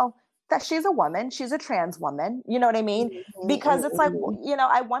say, "No, that she's a woman, she's a trans woman, you know what I mean? Because it's like, Mhm.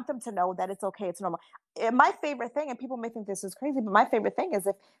 I want them to know that it's okay, it's normal. My favorite thing, and people may think this is crazy, but my favorite thing is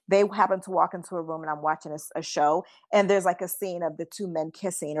if they happen to walk into a room and I'm watching a show and there's like a scene of the two men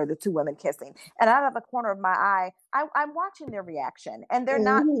kissing or the two women kissing, and out of the corner of my eye, I'm watching their reaction, and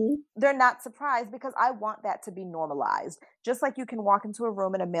Mhm. they're not surprised because I want that to be normalized. Just like you can walk into a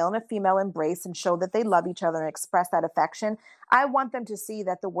room and a male and a female embrace and show that they love each other and express that affection, I want them to see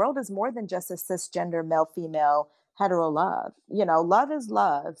that the world is more than just a cisgender male female hetero love. Love is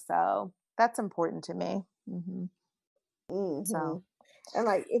love. So that's important to me. So, Mhm. And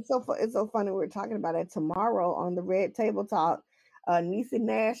like it's so funny we're talking about it tomorrow on the Red Table Talk. Niecy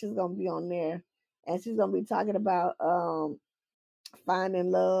Nash is gonna be on there, and she's gonna be talking about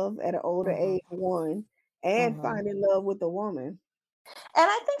finding love at an older mhm, age, one, and mhm. finding love with a woman. And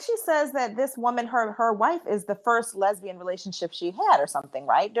I think she says that this woman, her wife, is the first lesbian relationship she had, or something,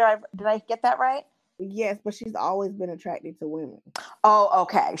 right? Did I get that right? Yes, but she's always been attracted to women. Oh,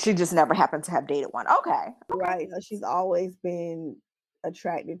 okay. She just never happened to have dated one. Okay, okay, Right. So she's always been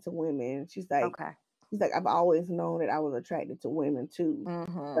attracted to women. okay. She's like, I've always known that I was attracted to women too.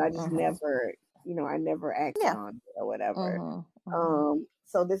 But I just Mhm. never, I never acted Yeah. on it or whatever. Mhm.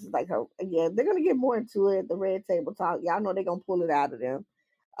 So this is like her again, they're gonna get more into it, the Red Table Talk. Y'all know they're gonna pull it out of them.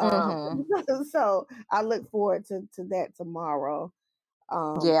 Um Mhm. so I look forward to that tomorrow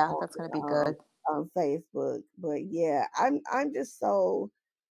Yeah, on that's gonna be good. Facebook. But yeah, I'm just so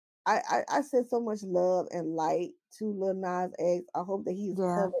I send so much love and light to Lil Nas X. I hope that he's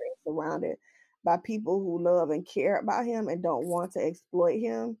Yeah, covered and surrounded by people who love and care about him and don't want to exploit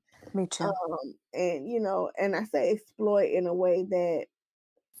him. me too. And and I say exploit in a way that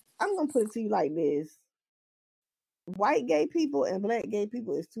I'm gonna put it to you like this: white gay people and black gay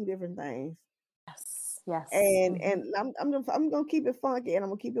people is two different things. Yes, yes. And I'm gonna keep it funky and I'm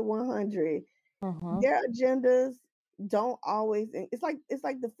gonna keep it 100. Mhm. Their agendas don't always. It's like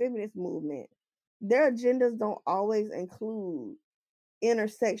the feminist movement. Their agendas don't always include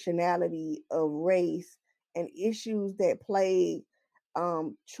intersectionality of race and issues that plague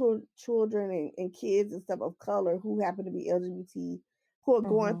children and kids and stuff of color who happen to be LGBT, who are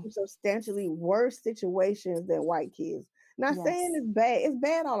going Mhm. through substantially worse situations than white kids. Not saying Yes. it's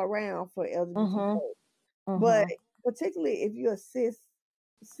bad all around for LGBT Mhm. folks, but Mhm. particularly if you're a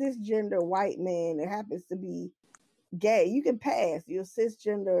cisgender white man that happens to be gay, you can pass. You're a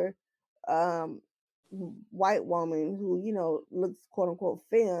cisgender um white woman who looks quote unquote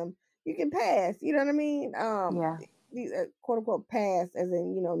femme, you can pass. You know what I mean? Yeah. These quote unquote pass as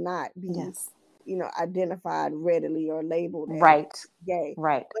in not be Yes. identified readily or labeled as Right. gay.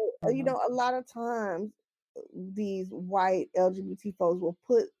 Right. But Mhm. a lot of times these white LGBT folks will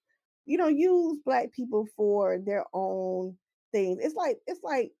put use black people for their own things. It's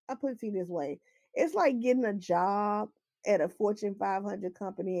like I put it to you this way. It's like getting a job at a Fortune 500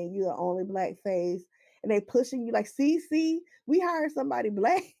 company and you're the only black face and they pushing you like, see, we hired somebody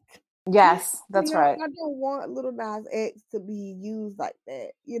black. Yes, that's right. And I don't want Little Nas X to be used like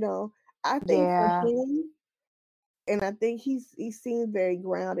that. I think for Yeah. him, and I think he seems very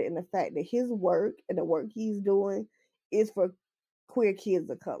grounded in the fact that his work and the work he's doing is for queer kids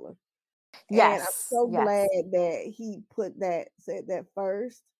of color. And I'm Yes. so glad Yes. that he said that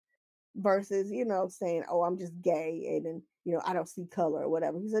first versus, saying, oh, I'm just gay and then, I don't see color or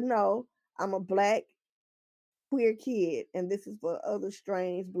whatever. He said, no, I'm a black queer kid. And this is for other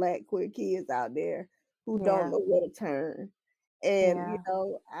strange black queer kids out there who don't Yeah. know where to turn. And,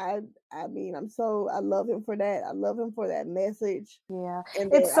 Yeah. I mean, I love him for that. I love him for that message. Yeah,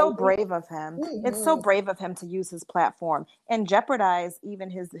 And it's that I so wish, brave of him. It's so Mhm. brave of him to use his platform and jeopardize even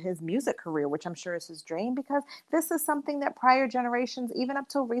his music career, which I'm sure is his dream, because this is something that prior generations, even up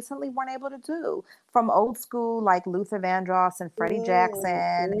till recently, weren't able to do. From old school like Luther Vandross and Freddie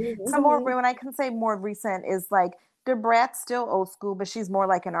Jackson, some more. Mhm. When I can say more recent is like Debrat's still old school, but she's more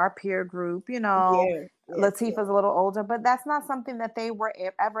like in our peer group. Yes, yes, yes. Latifah's a little older, but that's not something that they were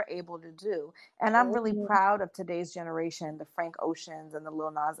ever able to do. And I'm really Mhm. proud of today's generation, the Frank Oceans and the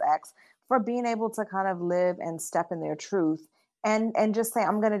Lil Nas X, for being able to kind of live and step in their truth and just say,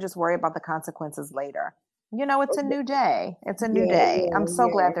 I'm going to just worry about the consequences later. It's a new day. It's a new Yeah, day. I'm yeah, so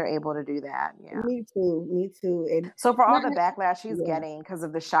glad yeah. they're able to do that. Yeah. Me too. Me too. And So for all not the backlash he's yeah. getting because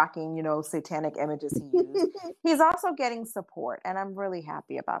of the shocking, satanic images he used, he's also getting support, and I'm really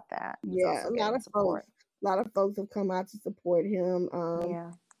happy about that. He's Yeah, also getting support. a lot of folks have come out to support him.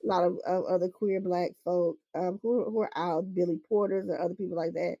 Yeah. A lot of other queer black folk who are out, Billy Porters or other people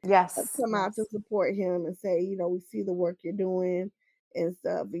like that, have Yes. come out to Yes. support him and say, we see the work you're doing and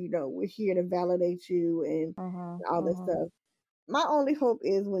stuff. We're here to validate you and Mhm. all this Mhm. stuff. My only hope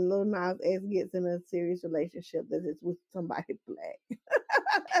is when Lil Nas X gets in a serious relationship that it's with somebody black.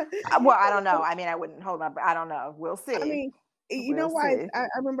 Well, I don't know. I mean, I wouldn't hold up. I don't know. We'll I see. mean, you know We'll why? see. I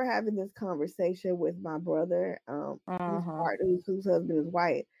remember having this conversation with my brother, whose Mm-hmm. partner, whose husband is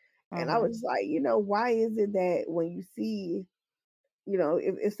white, and I Mm-hmm. was like, you know, why is it that when you see, you know,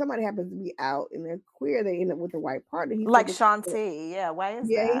 if somebody happens to be out and they're queer, they end up with a white partner? He said, Like Shanti. Yeah. Why is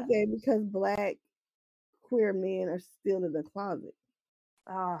yeah, he that? said because black queer men are still in the closet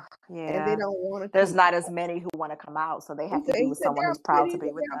Oh, and they yeah. don't want to There's come not as out. many who want to come out, so they He have to said, be with someone who's proud to be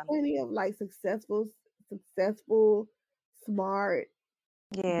with there are them. plenty of like successful, smart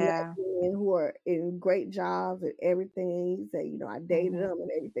black Yeah. men who are in great jobs and everything. He said, you know, I dated Mm-hmm. them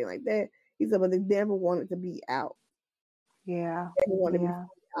and everything like that. He said, but they never wanted to be out. Yeah. They never wanted to be Yeah.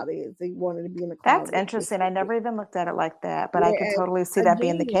 out is. They wanted to be in the That's closet. interesting. I never even looked at it like that, but I could Whereas totally see that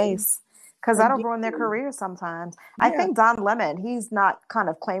being the again, case because that'll ruin their again, career sometimes. I yeah, think Don Lemon, he's not kind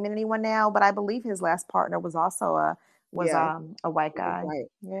of claiming anyone now, but I believe his last partner was also yeah, a white that's guy. right.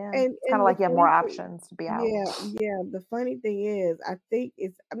 Yeah. It's kind of And the like you have more funny thing, options to be out. yeah, yeah. The funny thing is, I think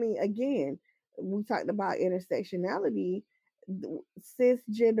it's. I mean, again, we talked about intersectionality.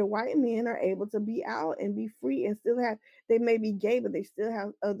 Cisgender white men are able to be out and be free and still have. They may be gay, but they still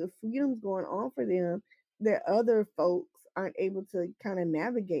have other freedoms going on for them that other folks aren't able to kind of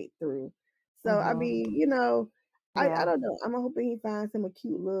navigate through. So I Hmm. mean, you know, I Yeah. don't know. I'm hoping he finds him a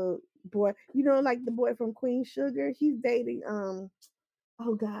cute little boy. You know, like the boy from Queen Sugar. He's dating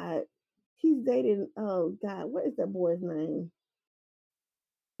oh God, he's dating. Oh God, what is that boy's name?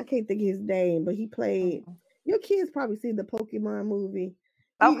 I can't think of his name, but he played. Mhm. Your kids probably see the Pokemon movie.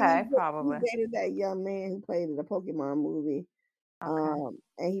 Okay, He probably. dated that young man who played in the Pokemon movie. Okay.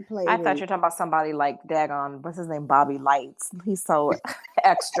 And he I played thought in. you were talking about somebody like Dagon, what's his name? Bobby Lights. He's so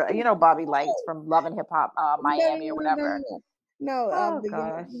extra. You know Bobby Lights from Love and Hip Hop No, no, Miami or no, no, no, whatever. no. No, Oh the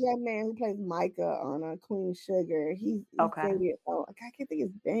gosh. young man who plays Micah on Queen Sugar. He's Okay. dated. Oh, I can't think of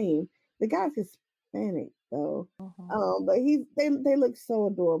his name. The guy's Hispanic though. Hmm. But they look so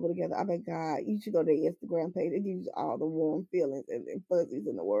adorable together. I mean, God, you should go to their Instagram page. It gives you all the warm feelings and fuzzies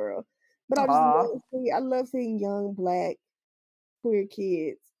in the world. But Aw, I love seeing young black queer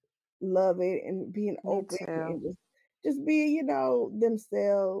kids love it and being me open too. and just being, you know,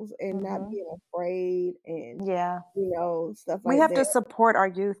 themselves and not Hmm. being afraid and Yeah. you know, stuff We like have to that. support our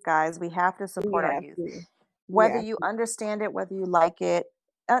youth, guys. We have to We support our have youth. to. We Whether have you to. understand it, whether you like it,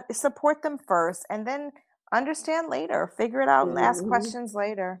 support them first and then understand later. Figure it out and ask Mhm. questions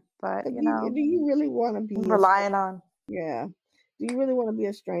later. But, But do you really want to be relying on, yeah. Do you really want to be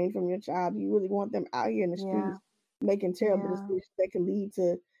estranged from your child? Do you really want them out here in the yeah, streets making terrible yeah, decisions that can lead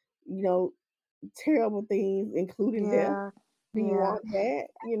to, you know, terrible things, including death? yeah, Do you yeah. want that?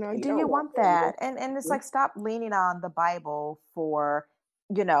 You know, you Do don't you want want that. that? And it's like stop leaning on the Bible for,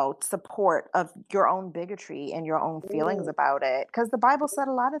 support of your own bigotry and your own feelings Mm, about it. Because the Bible said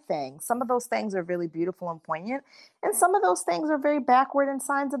a lot of things. Some of those things are really beautiful and poignant, and some of those things are very backward and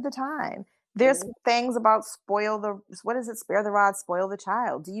signs of the time. There's mm, things about what is it, spare the rod, spoil the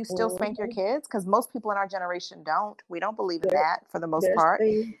child. Do you still spank your mhm. kids? Because most people in our generation don't. We don't believe in that for the most part.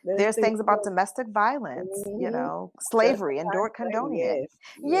 There's There's things things about about domestic violence, mhm. slavery, and Justified slave, condoning it. yes,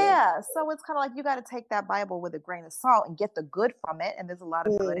 yes. Yeah, so it's kind of like you got to take that Bible with a grain of salt and get the good from it, and there's a lot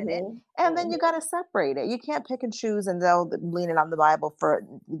of good in it. Mhm, And then you got mhm, to separate it. You can't pick and choose and they'll leaning on the Bible for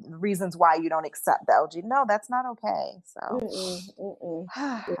reasons why you don't accept the LG. No, that's not okay. So mm-mm, mm-mm.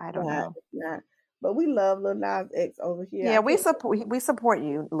 It's I don't not, know. it's not. But we love Lil Nas X over here. Yeah, I can't. we support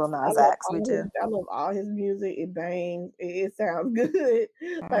you, Lil I Nas love X. We do. I love all his music. It bangs. It sounds good.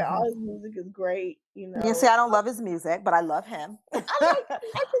 Like Hmm. all his music is great. You Yeah, see, know. I don't love his music, but I love him. I like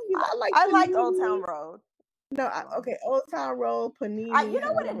his music. I like I liked Old Town Panini. Road. No, So. Old Town Road, You Panini,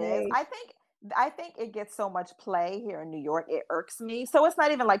 know what it is? Holiday. I think it gets so much play here in New York. It irks me. So it's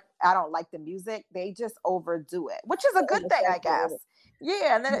not even like I don't like the music. They just overdo it, which is a good thing, I guess. Oversaturated.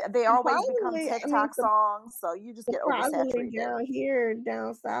 Yeah, and then they always become Surprisingly, I mean, TikTok songs, so you just get surprisingly oversaturated. down here,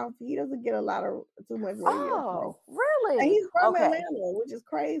 down south, he doesn't get a lot of too much radio play. Oh, And really? he's from Okay. Atlanta, which is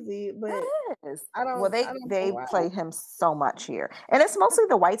crazy, but That is. I Well, don't I they don't know they why. play him so much here, and it's mostly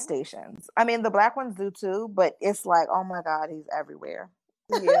the white stations. I mean, the black ones do too, but it's like, oh my God, he's everywhere.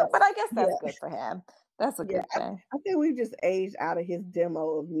 Yeah, But I guess that's yeah, good for him. That's a yeah. good thing. I think we just aged out of his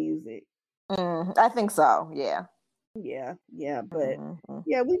demo of music. I think so. Yeah. Yeah, yeah, but Mhm.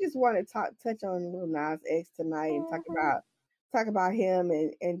 yeah, we just want to touch on Lil Nas X tonight and Mhm. talk about him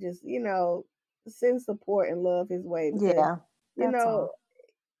and just send support and love his way because Yeah, you that's know all.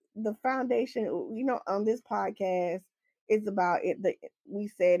 the foundation on this podcast it's about it. We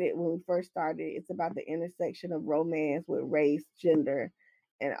said it when we first started. It's about the intersection of romance with race, gender,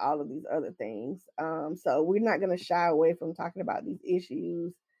 and all of these other things. So we're not going to shy away from talking about these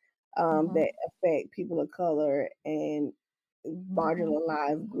issues Mhm. that affect people of color and Mhm.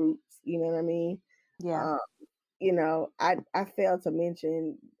 marginalized groups. You know what I mean? Yeah. Um, I failed to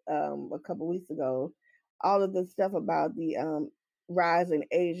mention a couple weeks ago all of the stuff about the rise in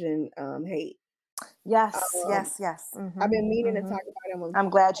Asian hate. Yes, Um, yes, yes. I've Mhm. been meaning to Mhm. talk about it. I'm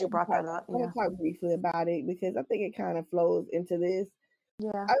glad you brought that up. I'm gonna Yeah. talk briefly about it because I think it kind of flows into this.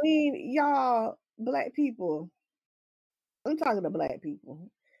 Yeah. I mean, y'all, black people. I'm talking to black people.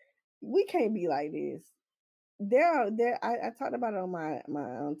 We can't be like this. I talked about it on my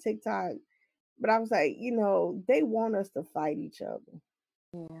TikTok, but I was like, they want us to fight each other.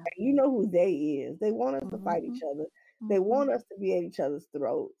 Yeah. You know who they is. They want us to fight each Mhm. other. They Mhm. want us to be at each other's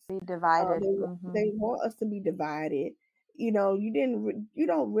throats. Be divided. They Mhm. want us to be divided. You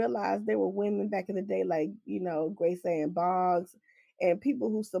don't realize there were women back in the day like Grace Ann Boggs and people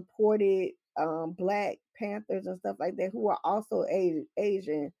who supported Black Panthers and stuff like that who are also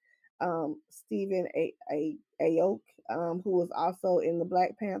Asian. Stephen Aoki, who was also in the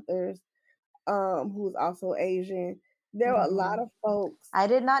Black Panthers, who was also Asian. There were a lot Mhm. of folks, I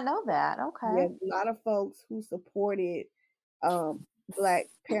did not know that. yeah, Okay. a lot of folks who supported um, Black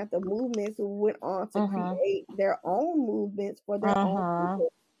Panther movements who went on to Mhm. create their own movements for their own Mhm.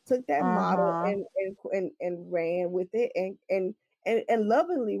 people. Took that model Mhm. and ran with it and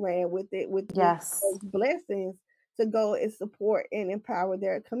lovingly ran with it with Yes. those blessings to go and support and empower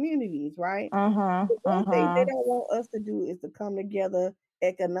their communities, right? Mhm. The one thing they Mhm. don't want us to do is to come together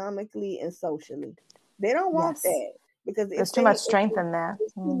economically and socially. They don't want Yes. that because There's too much strength in that.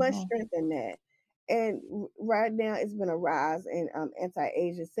 there's too much Mhm. strength in that. And right now, it's been a rise in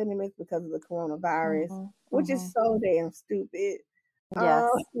anti-Asian sentiments because of the coronavirus, Mhm. which is Mhm. so damn stupid. Um, Yes.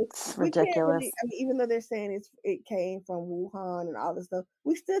 It's we can't really, ridiculous. I mean, even though they're saying it came from Wuhan and all this stuff,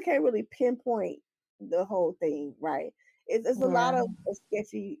 we still can't really pinpoint the whole thing, right? It's a lot Yeah. of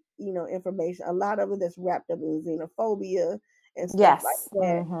sketchy, information. A lot of it that's wrapped up in xenophobia and stuff like Yes.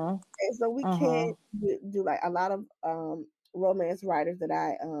 that. Mhm. And so we can't Mhm. do like a lot of romance writers that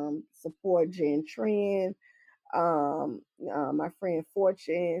I support, Jen Tran, my friend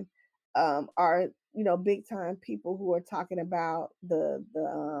Fortune, are big time people who are talking about the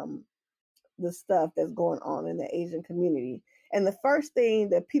stuff that's going on in the Asian community. And the first thing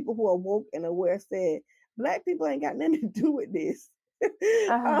that people who are woke and aware said, Black people ain't got nothing to do with this.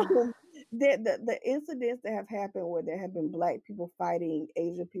 Ah, um, the incidents that have happened where there have been Black people fighting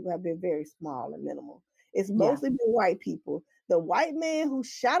Asian people have been very small and minimal. It's yeah. mostly been white people. The white man who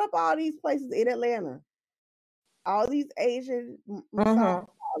shot up all these places in Atlanta, all these Asian massage Mhm.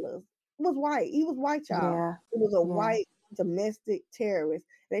 parlors, was white. He was white, y'all. Yeah. It was a Yeah. white domestic terrorist.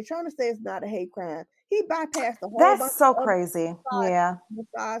 They're trying to say it's not a hate crime. He bypassed a whole bunch That's so of other crazy. Yeah.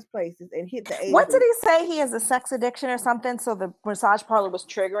 massage places and hit the What did Asian, he say? He has a sex addiction or something, so the massage parlor was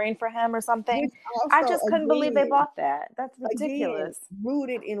triggering for him or something? which I also just couldn't believe they bought that. That's again ridiculous.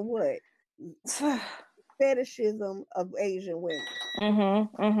 rooted in what? Fetishism of Asian women. Mhm.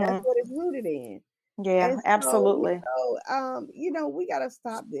 That's Mhm. what it's rooted in. Yeah, And so, absolutely. we got to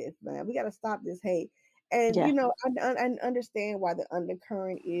stop this, man. We got to stop this hate. And, Yeah. I understand why the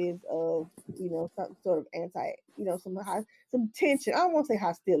undercurrent is of, some sort of some tension. I don't want to say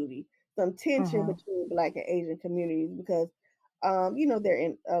hostility, some tension Mhm. between Black and Asian communities because, they're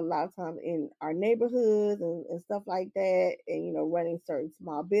in a lot of times in our neighborhoods and stuff like that, and, running certain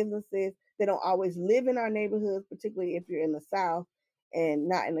small businesses. They don't always live in our neighborhoods, particularly if you're in the South and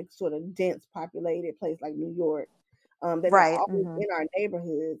not in a sort of dense populated place like New York. They're not Right. always Mhm. in our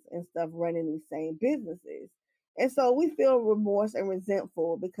neighborhoods and stuff running these same businesses. And so we feel remorse and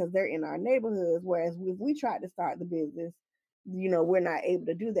resentful because they're in our neighborhoods. Whereas if we tried to start the business, we're not able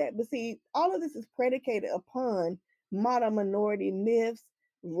to do that. But see, all of this is predicated upon modern minority myths,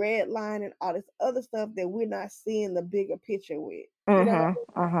 red line, and all this other stuff that we're not seeing the bigger picture with. You know what Mhm.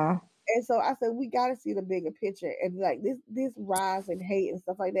 I mean? Mhm. And so I said we got to see the bigger picture, and like this rise in hate and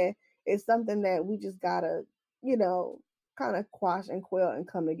stuff like that is something that we just gotta, you know, kind of quash and quell and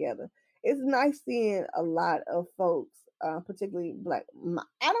come together. It's nice seeing a lot of folks, particularly Black.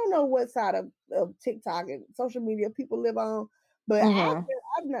 I don't know what side of TikTok and social media people live on, but Mhm.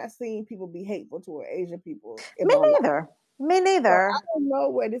 I've not seen people be hateful toward Asian people in Me my life. neither. Me So I neither. don't know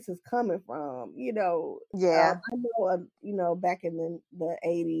where this is coming from. Yeah. I know, back in the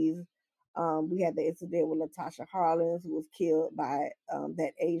 80s, we had the incident with Latasha Harlins, who was killed by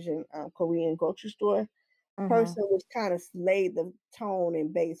that Asian Korean grocery store Mhm. person, which kind of laid the tone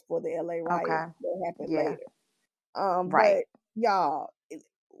and base for the LA riots Okay. that happened Yeah. later. Right. But y'all,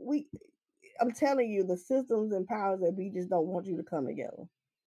 we I'm telling you, the systems and powers that be just don't want you to come together.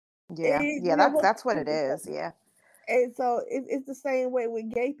 Yeah. Yeah, They don't want that's what you it to come is. together. Yeah. And so it's the same way with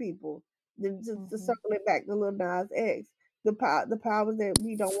gay people. To Mhm. circle it back to Lil Nas X, the powers that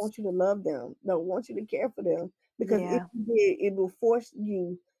we don't want you to love them, don't want you to care for them, because if Yeah. you did, it will force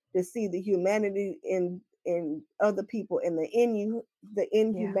you to see the humanity in other people and the Yeah.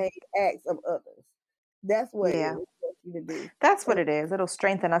 inhumane acts of others. That's what it Yeah. will force you to do. That's what And it is. It'll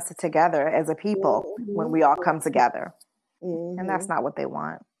strengthen us together as a people when mhm, we all come together. And that's mhm. not what they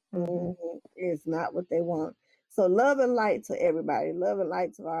want. Mhm. It's not what they want. So love and light to everybody. Love and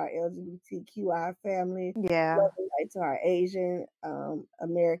light to our LGBTQI family. Yeah. Love and light to our Asian,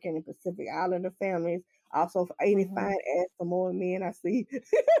 American, and Pacific Islander families. Also, for any Mhm. fine ass Samoan men I see.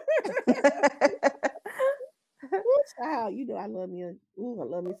 Ooh, child, you know I love me. I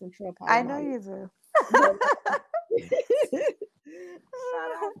love me some Trump I know Palomino. you do. But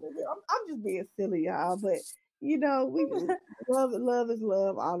shout out to them. I'm just being silly, y'all. But we love is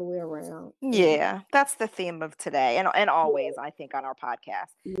love all the way around. And Yeah, that's the theme of today and always, I think, on our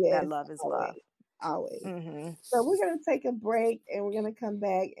podcast, that yes, love is love. always, always. Mhm. So we're gonna take a break and we're gonna come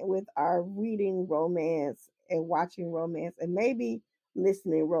back with our reading romance and watching romance and maybe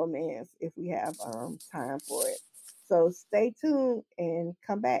listening romance if we have time for it. So stay tuned and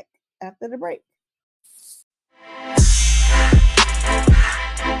come back after the break.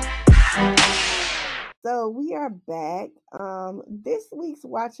 So we are back. This week's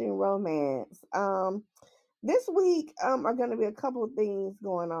watching romance. This week are going to be a couple of things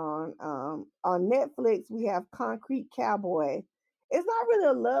going on. On Netflix, we have Concrete Cowboy. It's not really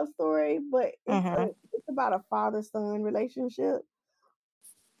a love story, but Mhm. it's about a father-son relationship,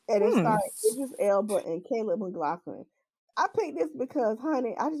 and it Hmm. stars Idris Elba and Caleb McLaughlin. I picked this because,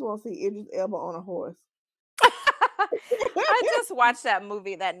 honey, I just want to see Idris Elba on a horse. I just watched that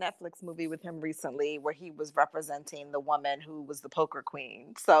movie, that Netflix movie with him recently where he was representing the woman who was the poker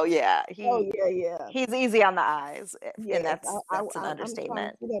queen. So yeah, Oh yeah, yeah. he's easy on the eyes, and Yes, that's an I'm trying to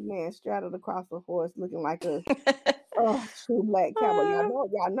understatement. see that man straddled across a horse, looking like a true black cowboy.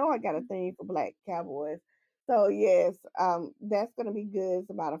 Y'all know I got a thing for black cowboys. So yes, that's gonna be good. It's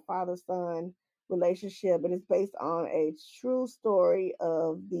about a father-son relationship, and it's based on a true story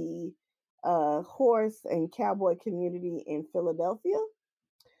of the horse and cowboy community in Philadelphia.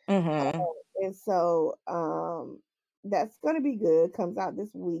 Mhm. And so that's gonna be good. Comes out this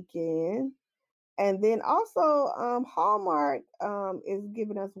weekend. And then also, Hallmark is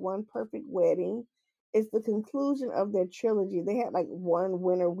giving us One Perfect Wedding. It's the conclusion of their trilogy. They had like one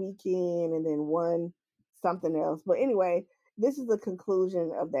winter weekend and then one something else. But anyway, this is the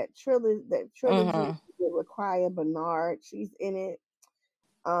conclusion of that trilogy. That trilogy Mhm. with Raquel Bernard. She's in it.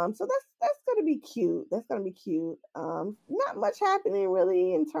 So that's gonna be cute. That's gonna be cute. Not much happening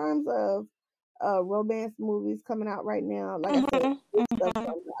really in terms of romance movies coming out right now. Like I said, Mhm. this stuff Mhm.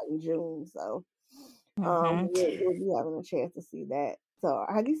 comes out in June, so Mhm. we'll be having a chance to see that. So,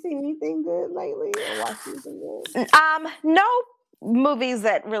 have you seen anything good lately or watched anything good? No movies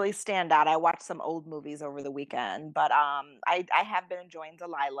that really stand out. I watched some old movies over the weekend, but I have been enjoying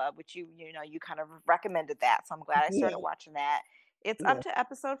Delilah, which you kind of recommended that, so I'm glad I started Yeah, watching that. It's up yeah, to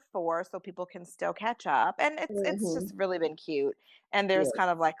episode 4, so people can still catch up, and it's mm-hmm, just really been cute. And there's yeah, kind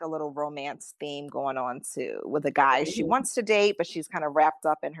of like a little romance theme going on too with a guy she mm-hmm, wants to date, but she's kind of wrapped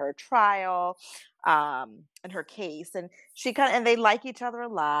up in her trial, in her case, and and they like each other a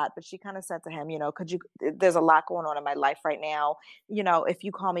lot, but she kind of said to him, could you, there's a lot going on in my life right now, if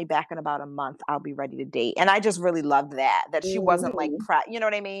you call me back in about a month, I'll be ready to date. And I just really loved that she wasn't like, mm-hmm. you know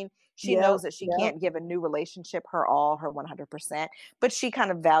what I mean? She Yep, knows that she yep, can't give a new relationship her all, her 100%, but she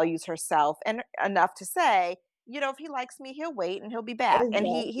kind of values herself and enough to say, if he likes me, he'll wait and he'll be back. And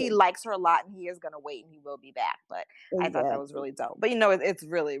he exactly, likes her a lot and he is going to wait and he will be back. But I thought that was exactly. really dope. But it's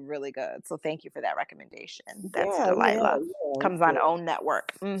really, really good. So thank you for that recommendation. That's Yeah, yeah, Delilah. yeah. Comes on OWN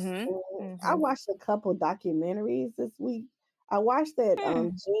Network. Mhm. I Mhm. watched a couple documentaries this week. I watched that Hmm.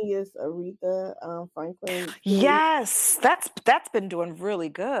 Genius Aretha Franklin series. Yes, that's been doing really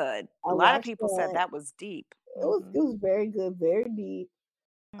good. I A lot of watched people said that. that was deep. It Mhm. was very good, very deep.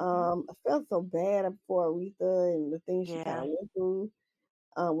 Mhm. I felt so bad for Aretha and the things she kind Yeah. of went through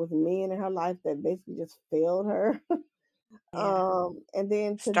with men in her life that basically just failed her. Yeah. And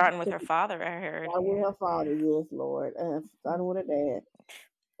then Starting with to her father, I heard. start with Yeah. her father, yes, Lord, starting with her dad.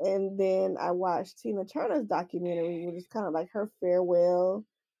 And then I watched Tina Turner's documentary, which is kind of like her farewell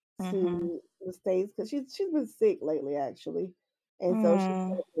Mhm. to the States because she's been sick lately, actually, and so she's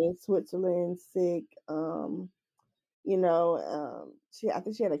Mm. in Switzerland sick. She I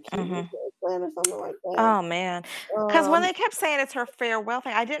think she had a kidney Mhm. transplant or something like that. Oh, man. Because when Um, they kept saying it's her farewell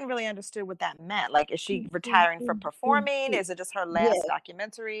thing, I didn't really understand what that meant. Like, is she she, retiring from she, performing? she, Is it just her last yes,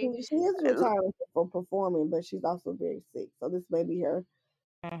 documentary? she is retiring from performing, but she's also very sick. So this may be her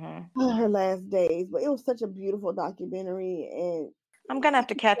Mm-hmm. her last days. But it was such a beautiful documentary, and I'm gonna have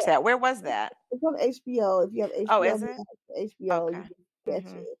to catch that. Where was that? it's on HBO. If you have Oh, HBO is it? Max, HBO, you Okay. can catch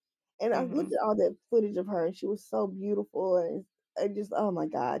Mm-hmm. it. And I Mm-hmm. looked at all that footage of her, and she was so beautiful, and just oh my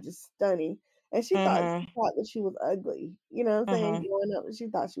god, just stunning. And Mm-hmm. she thought that she was ugly. You know what I'm saying? Mm-hmm. Growing up, she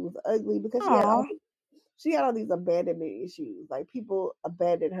thought she was ugly because Oh. she had all these abandonment issues. Like people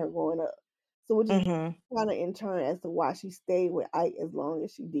abandoned her growing up. So which is Mm-hmm. kind of in turn as to why she stayed with Ike as long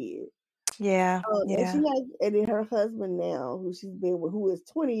as she did. Yeah. And she Yeah. has, and then her husband now, who she's been with, who is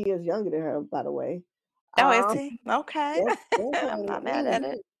 20 years younger than her, by the way. Oh, is Um, he? Okay. yes, yes, I'm honey. not mad at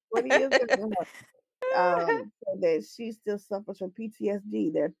it. 20 years younger than her. So that she still suffers from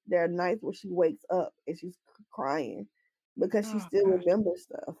PTSD. There are nights where she wakes up and she's crying because she Oh still gosh. remembers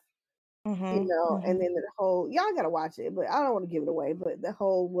stuff. Mm-hmm. And Mm-hmm. then the whole y'all gotta watch it, but I don't want to give it away. But the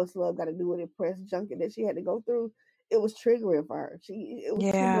whole what's love got to do with it press junket that she had to go through, it was triggering for her. It was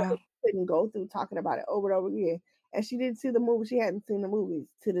too much Yeah. she couldn't go through talking about it over and over again. And she didn't see the movie. She hadn't seen the movies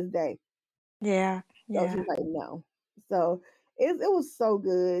to this day. Yeah. So Yeah. she's like, no. So it was so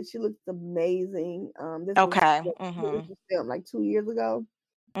good. She looked amazing. Okay. This Mm-hmm. was filmed like 2 years ago,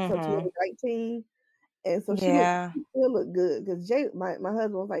 so Mm-hmm. 2019. And so Yeah. she still looked good because my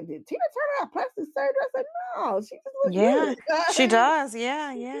husband was like, "Did Tina Turner have plastic surgery?" I said, "No, she just looked Yeah. She good. does.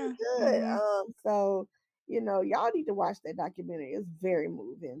 Yeah. She Yeah. looked good." Mm-hmm. So y'all need to watch that documentary. It's very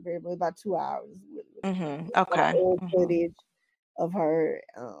moving, very moving. About 2 hours. It's really, really good. Mm-hmm. A lot of Okay. old Mm-hmm. footage of her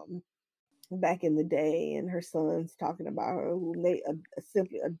back in the day, and her sons talking about her, who they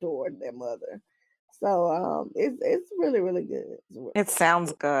simply adored their mother. So it's really, really good. It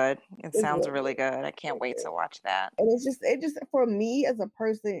sounds good. It It's sounds really really good. good. I can't wait to watch that. And it just for me as a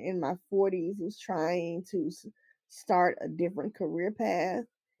person in my 40s who's trying to start a different career path,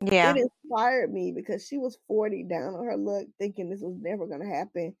 it Yeah. inspired me because she was 40 down on her luck thinking this was never going to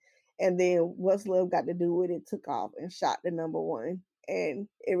happen, and then What's Love Got to Do with It took off and shot the #1, and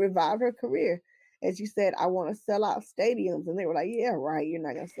it revived her career. And she said, I want to sell out stadiums, and they were like, yeah, right, you're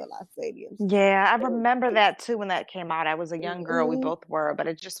not going to sell out stadiums. Yeah, I So remember it's that too when that came out. I was a young girl, we mhm, both were, but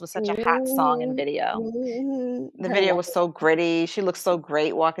it just was such a hot song and mhm, video. The her video was walking so gritty. She looked so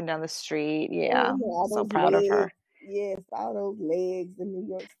great walking down the street. Yeah, all so those proud of her. legs, yes, all those legs in New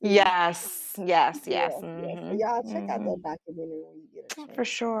York City. Yes, yes, yes. Yeah, yeah. So Mhm. y'all check out Mhm. that documentary when you get a For chance.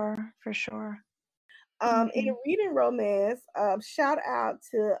 sure, for sure. In Mhm. reading romance, shout out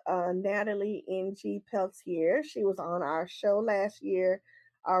to Natalie Ng Peltier. She was on our show last year,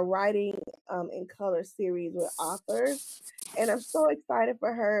 our writing in color series with authors. And I'm so excited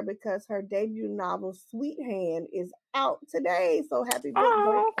for her because her debut novel, Sweet Hand, is out today. So happy book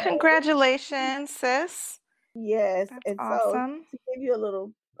Oh, birthday. congratulations, sis. Yes, That's and so awesome. to give you a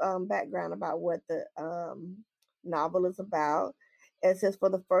little background about what the novel is about, it says for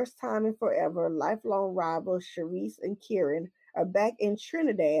the first time in forever, lifelong rivals Sharice and Kieran are back in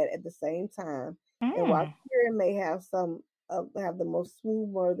Trinidad at the same time. And while Mm. Kieran may have the most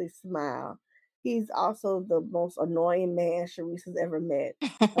swoon-worthy smile, he's also the most annoying man Sharice has ever met.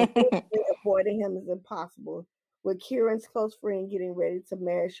 Unfortunately, avoiding him is impossible. With Kieran's close friend getting ready to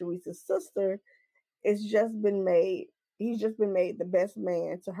marry Sharice's sister, it's just been made he's just been made the best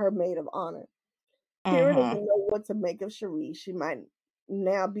man to her maid of honor. Kira doesn't Mhm. know what to make of Cherie. She might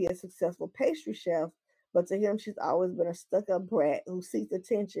now be a successful pastry chef, but to him she's always been a stuck-up brat who seeks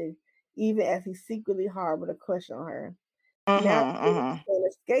attention even as he secretly harbored a crush on her. Now Mhm. Cherie Mhm. can't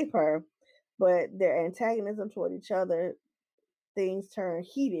escape her, but their antagonism toward each other, things turn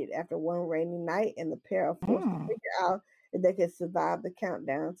heated after one rainy night, and the pair are forced to Mm. figure out if they can survive the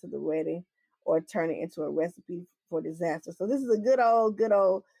countdown to the wedding or turn it into a recipe for disaster. So this is a good old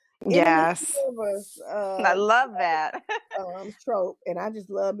enemies to Yes. lovers I love that. trope, and I just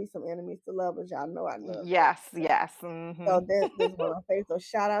love me some enemies to lovers. Y'all know I love that. Yes, yes. So Mhm. that's one of my favorites. So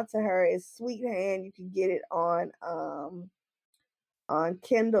shout out to her. It's Sweet Hand. You can get it on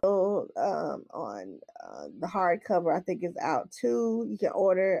Kindle, on the hardcover, I think is out too. You can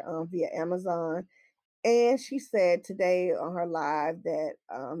order via Amazon. And she said today on her live that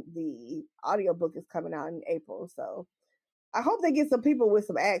the audiobook is coming out in April. So I hope they get some people with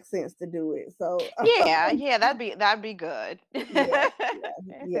some accents to do it. So Yeah, yeah, that'd be good. yeah,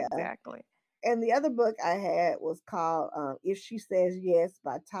 yeah. Exactly. And the other book I had was called If She Says Yes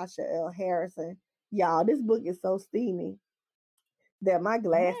by Tasha L. Harrison. Y'all, this book is so steamy that my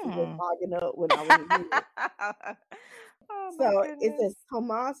glasses were Mm. fogging up when I was reading it. Oh my So it goodness. says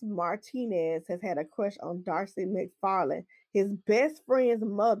Tomas Martinez has had a crush on Darcy McFarlane, his best friend's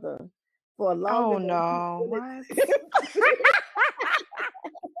mother, for longer Oh than he no, wanted what? to.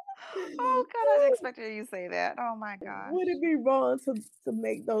 Oh God, I didn't expect you to say that. Oh my gosh. Would it be wrong to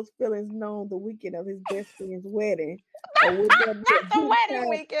make those feelings known the weekend of his best friend's wedding? Or would that be a The big wedding time?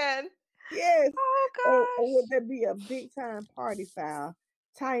 weekend. Yes. Oh Or would gosh. that be a big time party foul?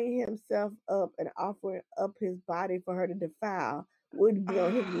 Tying himself up and offering up his body for her to defile would be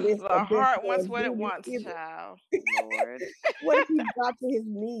on his list The of best heart wants man what it duties. wants, child. Lord. What if he got to his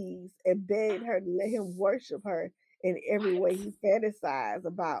knees and begged her to let him worship her in every way What? he fantasized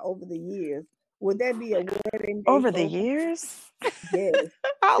about over the years? Would that be a wedding day Over the so? years? Yes.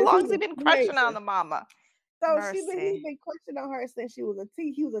 How Since he long's was he a been crushing on teenager. the mama? So he's Mercy. been crushing on her since he was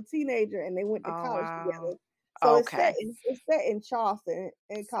a teenager and they went to Oh college wow. together. So Okay. it's set in Charleston,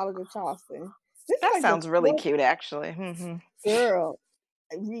 in College of Charleston. This is That like the sounds really fourth cute actually. Hmm. girl.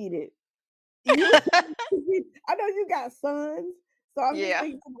 Read it. You I know you got sons, so I'm just Yeah.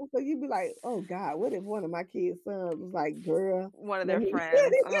 thinking so you'd be like, oh God, what if one of my kids' sons was like, girl, One of let their me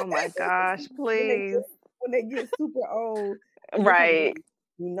friends. Oh my gosh, when they please. get when they get super old and they come, Right.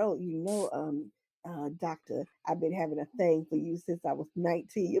 doctor, I've been having a thing for you since I was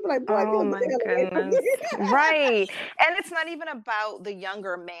 19. You'd be like, boy, if you Oh don't get my the hell away from goodness. Right. And it's not even about the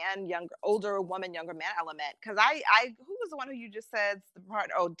younger man, older woman, younger man element. Cause who was the one who you just said the part?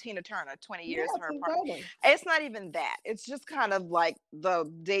 Oh, Tina Turner, 20 yeah, years her Tina part. Turner. It's not even that. It's just kind of like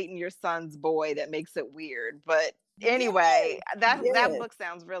the dating your son's boy that makes it weird. But anyway, Yes, that yes. book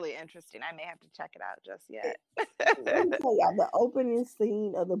sounds really interesting. I may have to check it out just It- yet. Let me tell y'all, the opening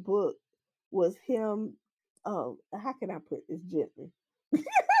scene of the book was him. How can I put this gently?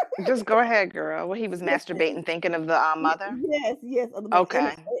 Just go ahead, girl. Well, he was masturbating, thinking of the mother. Yes, yes, but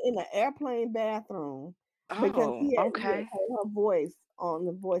Okay. in the airplane bathroom because Oh, he had okay. heard her voice on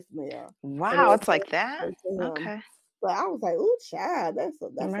the voicemail, and Wow, it it's like that? was to him. Okay. But I was like, "Ooh, child, that's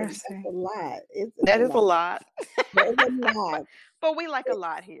Mercy. a lot. It's a That is a lot. lot. That is a lot. But we like a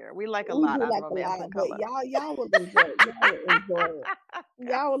lot here. We like a We lot do on like a Romance lot, in but Color. y'all will enjoy it. Y'all will enjoy it.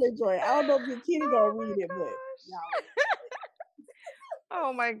 Y'all will enjoy it. I don't know if your kid gonna Oh read my it, but y'all will. gosh.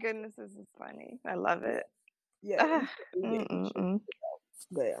 Oh my goodness, this is funny. I love it. Yeah, you Ah, should read it. You should. mm-mm-mm.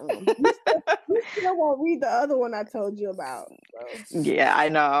 But you still won't read the other one I told you about. So Yeah, I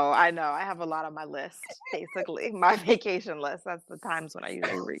know. I know. I have a lot on my list, basically. My vacation list. That's the times when I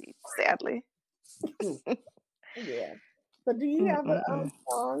usually read, sadly. yeah. So do you have a Mm-mm-mm.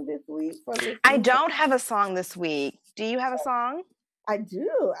 song this week for I listening to? don't have a song this week. Do you have a song? I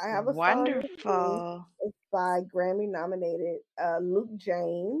do. I have a song this week. Wonderful. It's by Grammy nominated Luke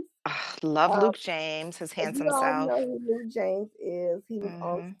James. Ugh, love Um, Luke James, his if you handsome all know self. who Luke James is, he was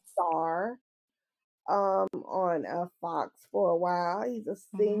on Hmm. Star on Fox for a while. He's a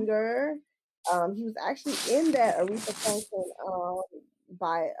Hmm. singer. He was actually in that Aretha Franklin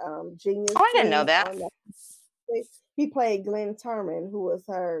by Genius Oh, I didn't know scene that. on Netflix. He played Glenn Turman, who was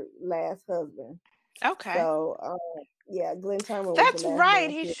her last husband. Okay. So yeah, Glenn Turman was the That's last right.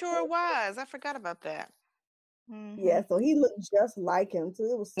 man He she was sure married to. was. I forgot about that. Hmm. Yeah, so he looked just like him too.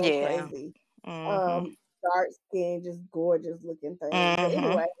 It was so Yeah. crazy. Hmm. Dark skin, just gorgeous looking thing. But Hmm.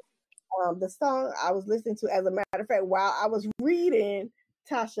 anyway, the song I was listening to, as a matter of fact, while I was reading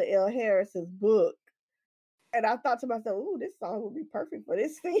Tasha L. Harris's book, and I thought to myself, "Ooh, this song would be perfect for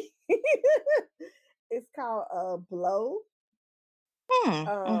this scene." It's called "Blow." Hmm.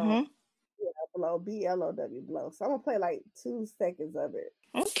 Um, Hmm. yeah, "Blow," BLOW, "Blow." So I'm gonna play like 2 seconds of it.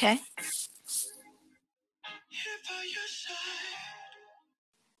 Okay. Here by your side,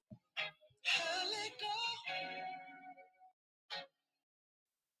 I let go.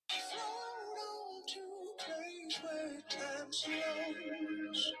 Float on to a place where time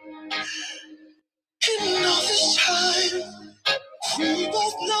slows. And all this time, we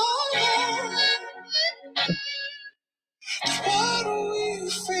both know what we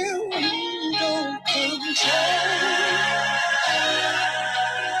feel we don't control.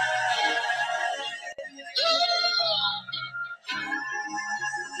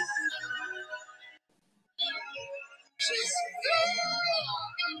 Just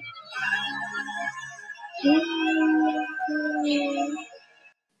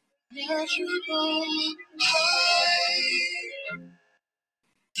let you go high.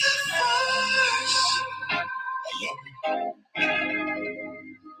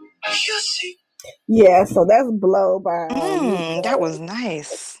 Yeah, so that's "Blow" by Luke That was James.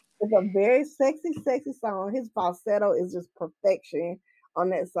 nice. It's a very sexy, sexy song. His falsetto is just perfection on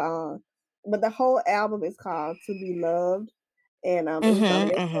that song. But the whole album is called "To Be Loved," and it was Hmm.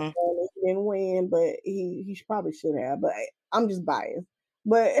 nominated for Hmm. Grammy. didn't win, but he probably should have. But I'm just biased.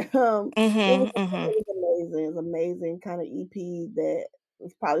 But it was Mm-hmm. Mm-hmm. amazing. It was amazing kind of EP that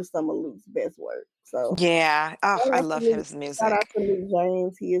was probably some of Luke's best work. So Yeah. Oh, shout I out to love Luke. his Shout out music. to Luke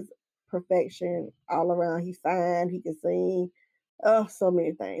James. He is perfection all around. He's fine. He can sing. Oh, so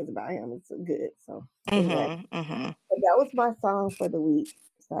many things about him. It's good. So congrats. Mm-hmm. Mm-hmm. But that was my song for the week.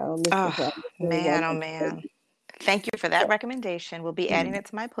 So Mr. Oh, Brown, man. Oh, man. Thank you for that recommendation. We'll be adding it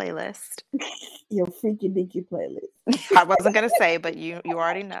to my playlist. your freaky dicky playlist. I wasn't gonna say, but you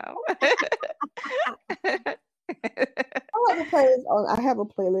already know. I have a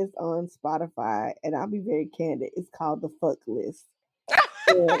playlist on Spotify, and I'll be very candid. It's called the Fuck List.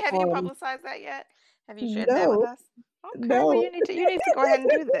 And, Have you publicized that yet? Have you shared that with no, us? Okay, well no. you need to go ahead and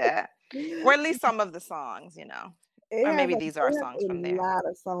do that. Or at least some of the songs, It Or has maybe these are it has songs a from there. lot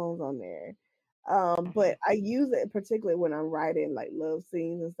of songs on there. Mhm. But I use it particularly when I'm writing like love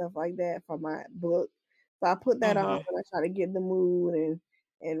scenes and stuff like that for my book. So I put that on Mhm. and I try to get in the mood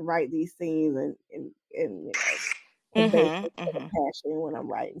and write these scenes and convey Mhm. some sort of Mhm. passion when I'm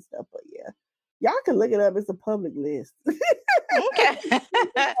writing stuff. But yeah, y'all can look it up. It's a public list. Okay.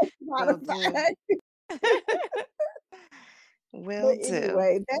 Will do. Spotify. Will But do.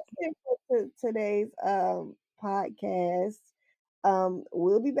 anyway, that's it for today's podcast.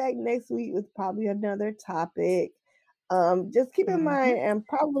 We'll be back next week with probably another topic. Just keep in mind, Mhm. and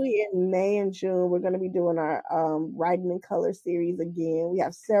probably in May and June, we're going to be doing our Writing in Color series again. We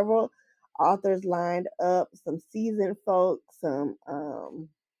have several authors lined up, some seasoned folks, some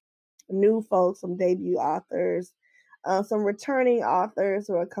new folks, some debut authors, some returning authors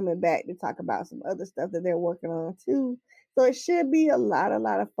who are coming back to talk about some other stuff that they're working on too. So it should be a lot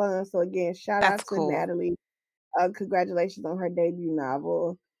of fun. So again, shout That's out to cool. Natalie. Congratulations on her debut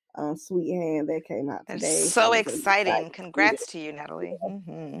novel, Sweet Hand, that came out That's today. so So exciting. excited. Congrats to you, Natalie.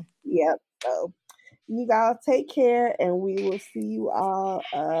 Mhm. Yep. So you guys take care, and we will see you all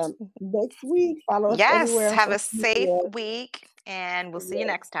next week. Follow us Yes, everywhere on have a social safe media. week and we'll see you Yes.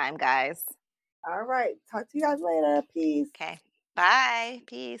 next time, guys. All right. Talk to you guys later. Peace. Okay. Bye.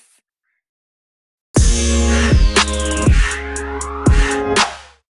 Peace.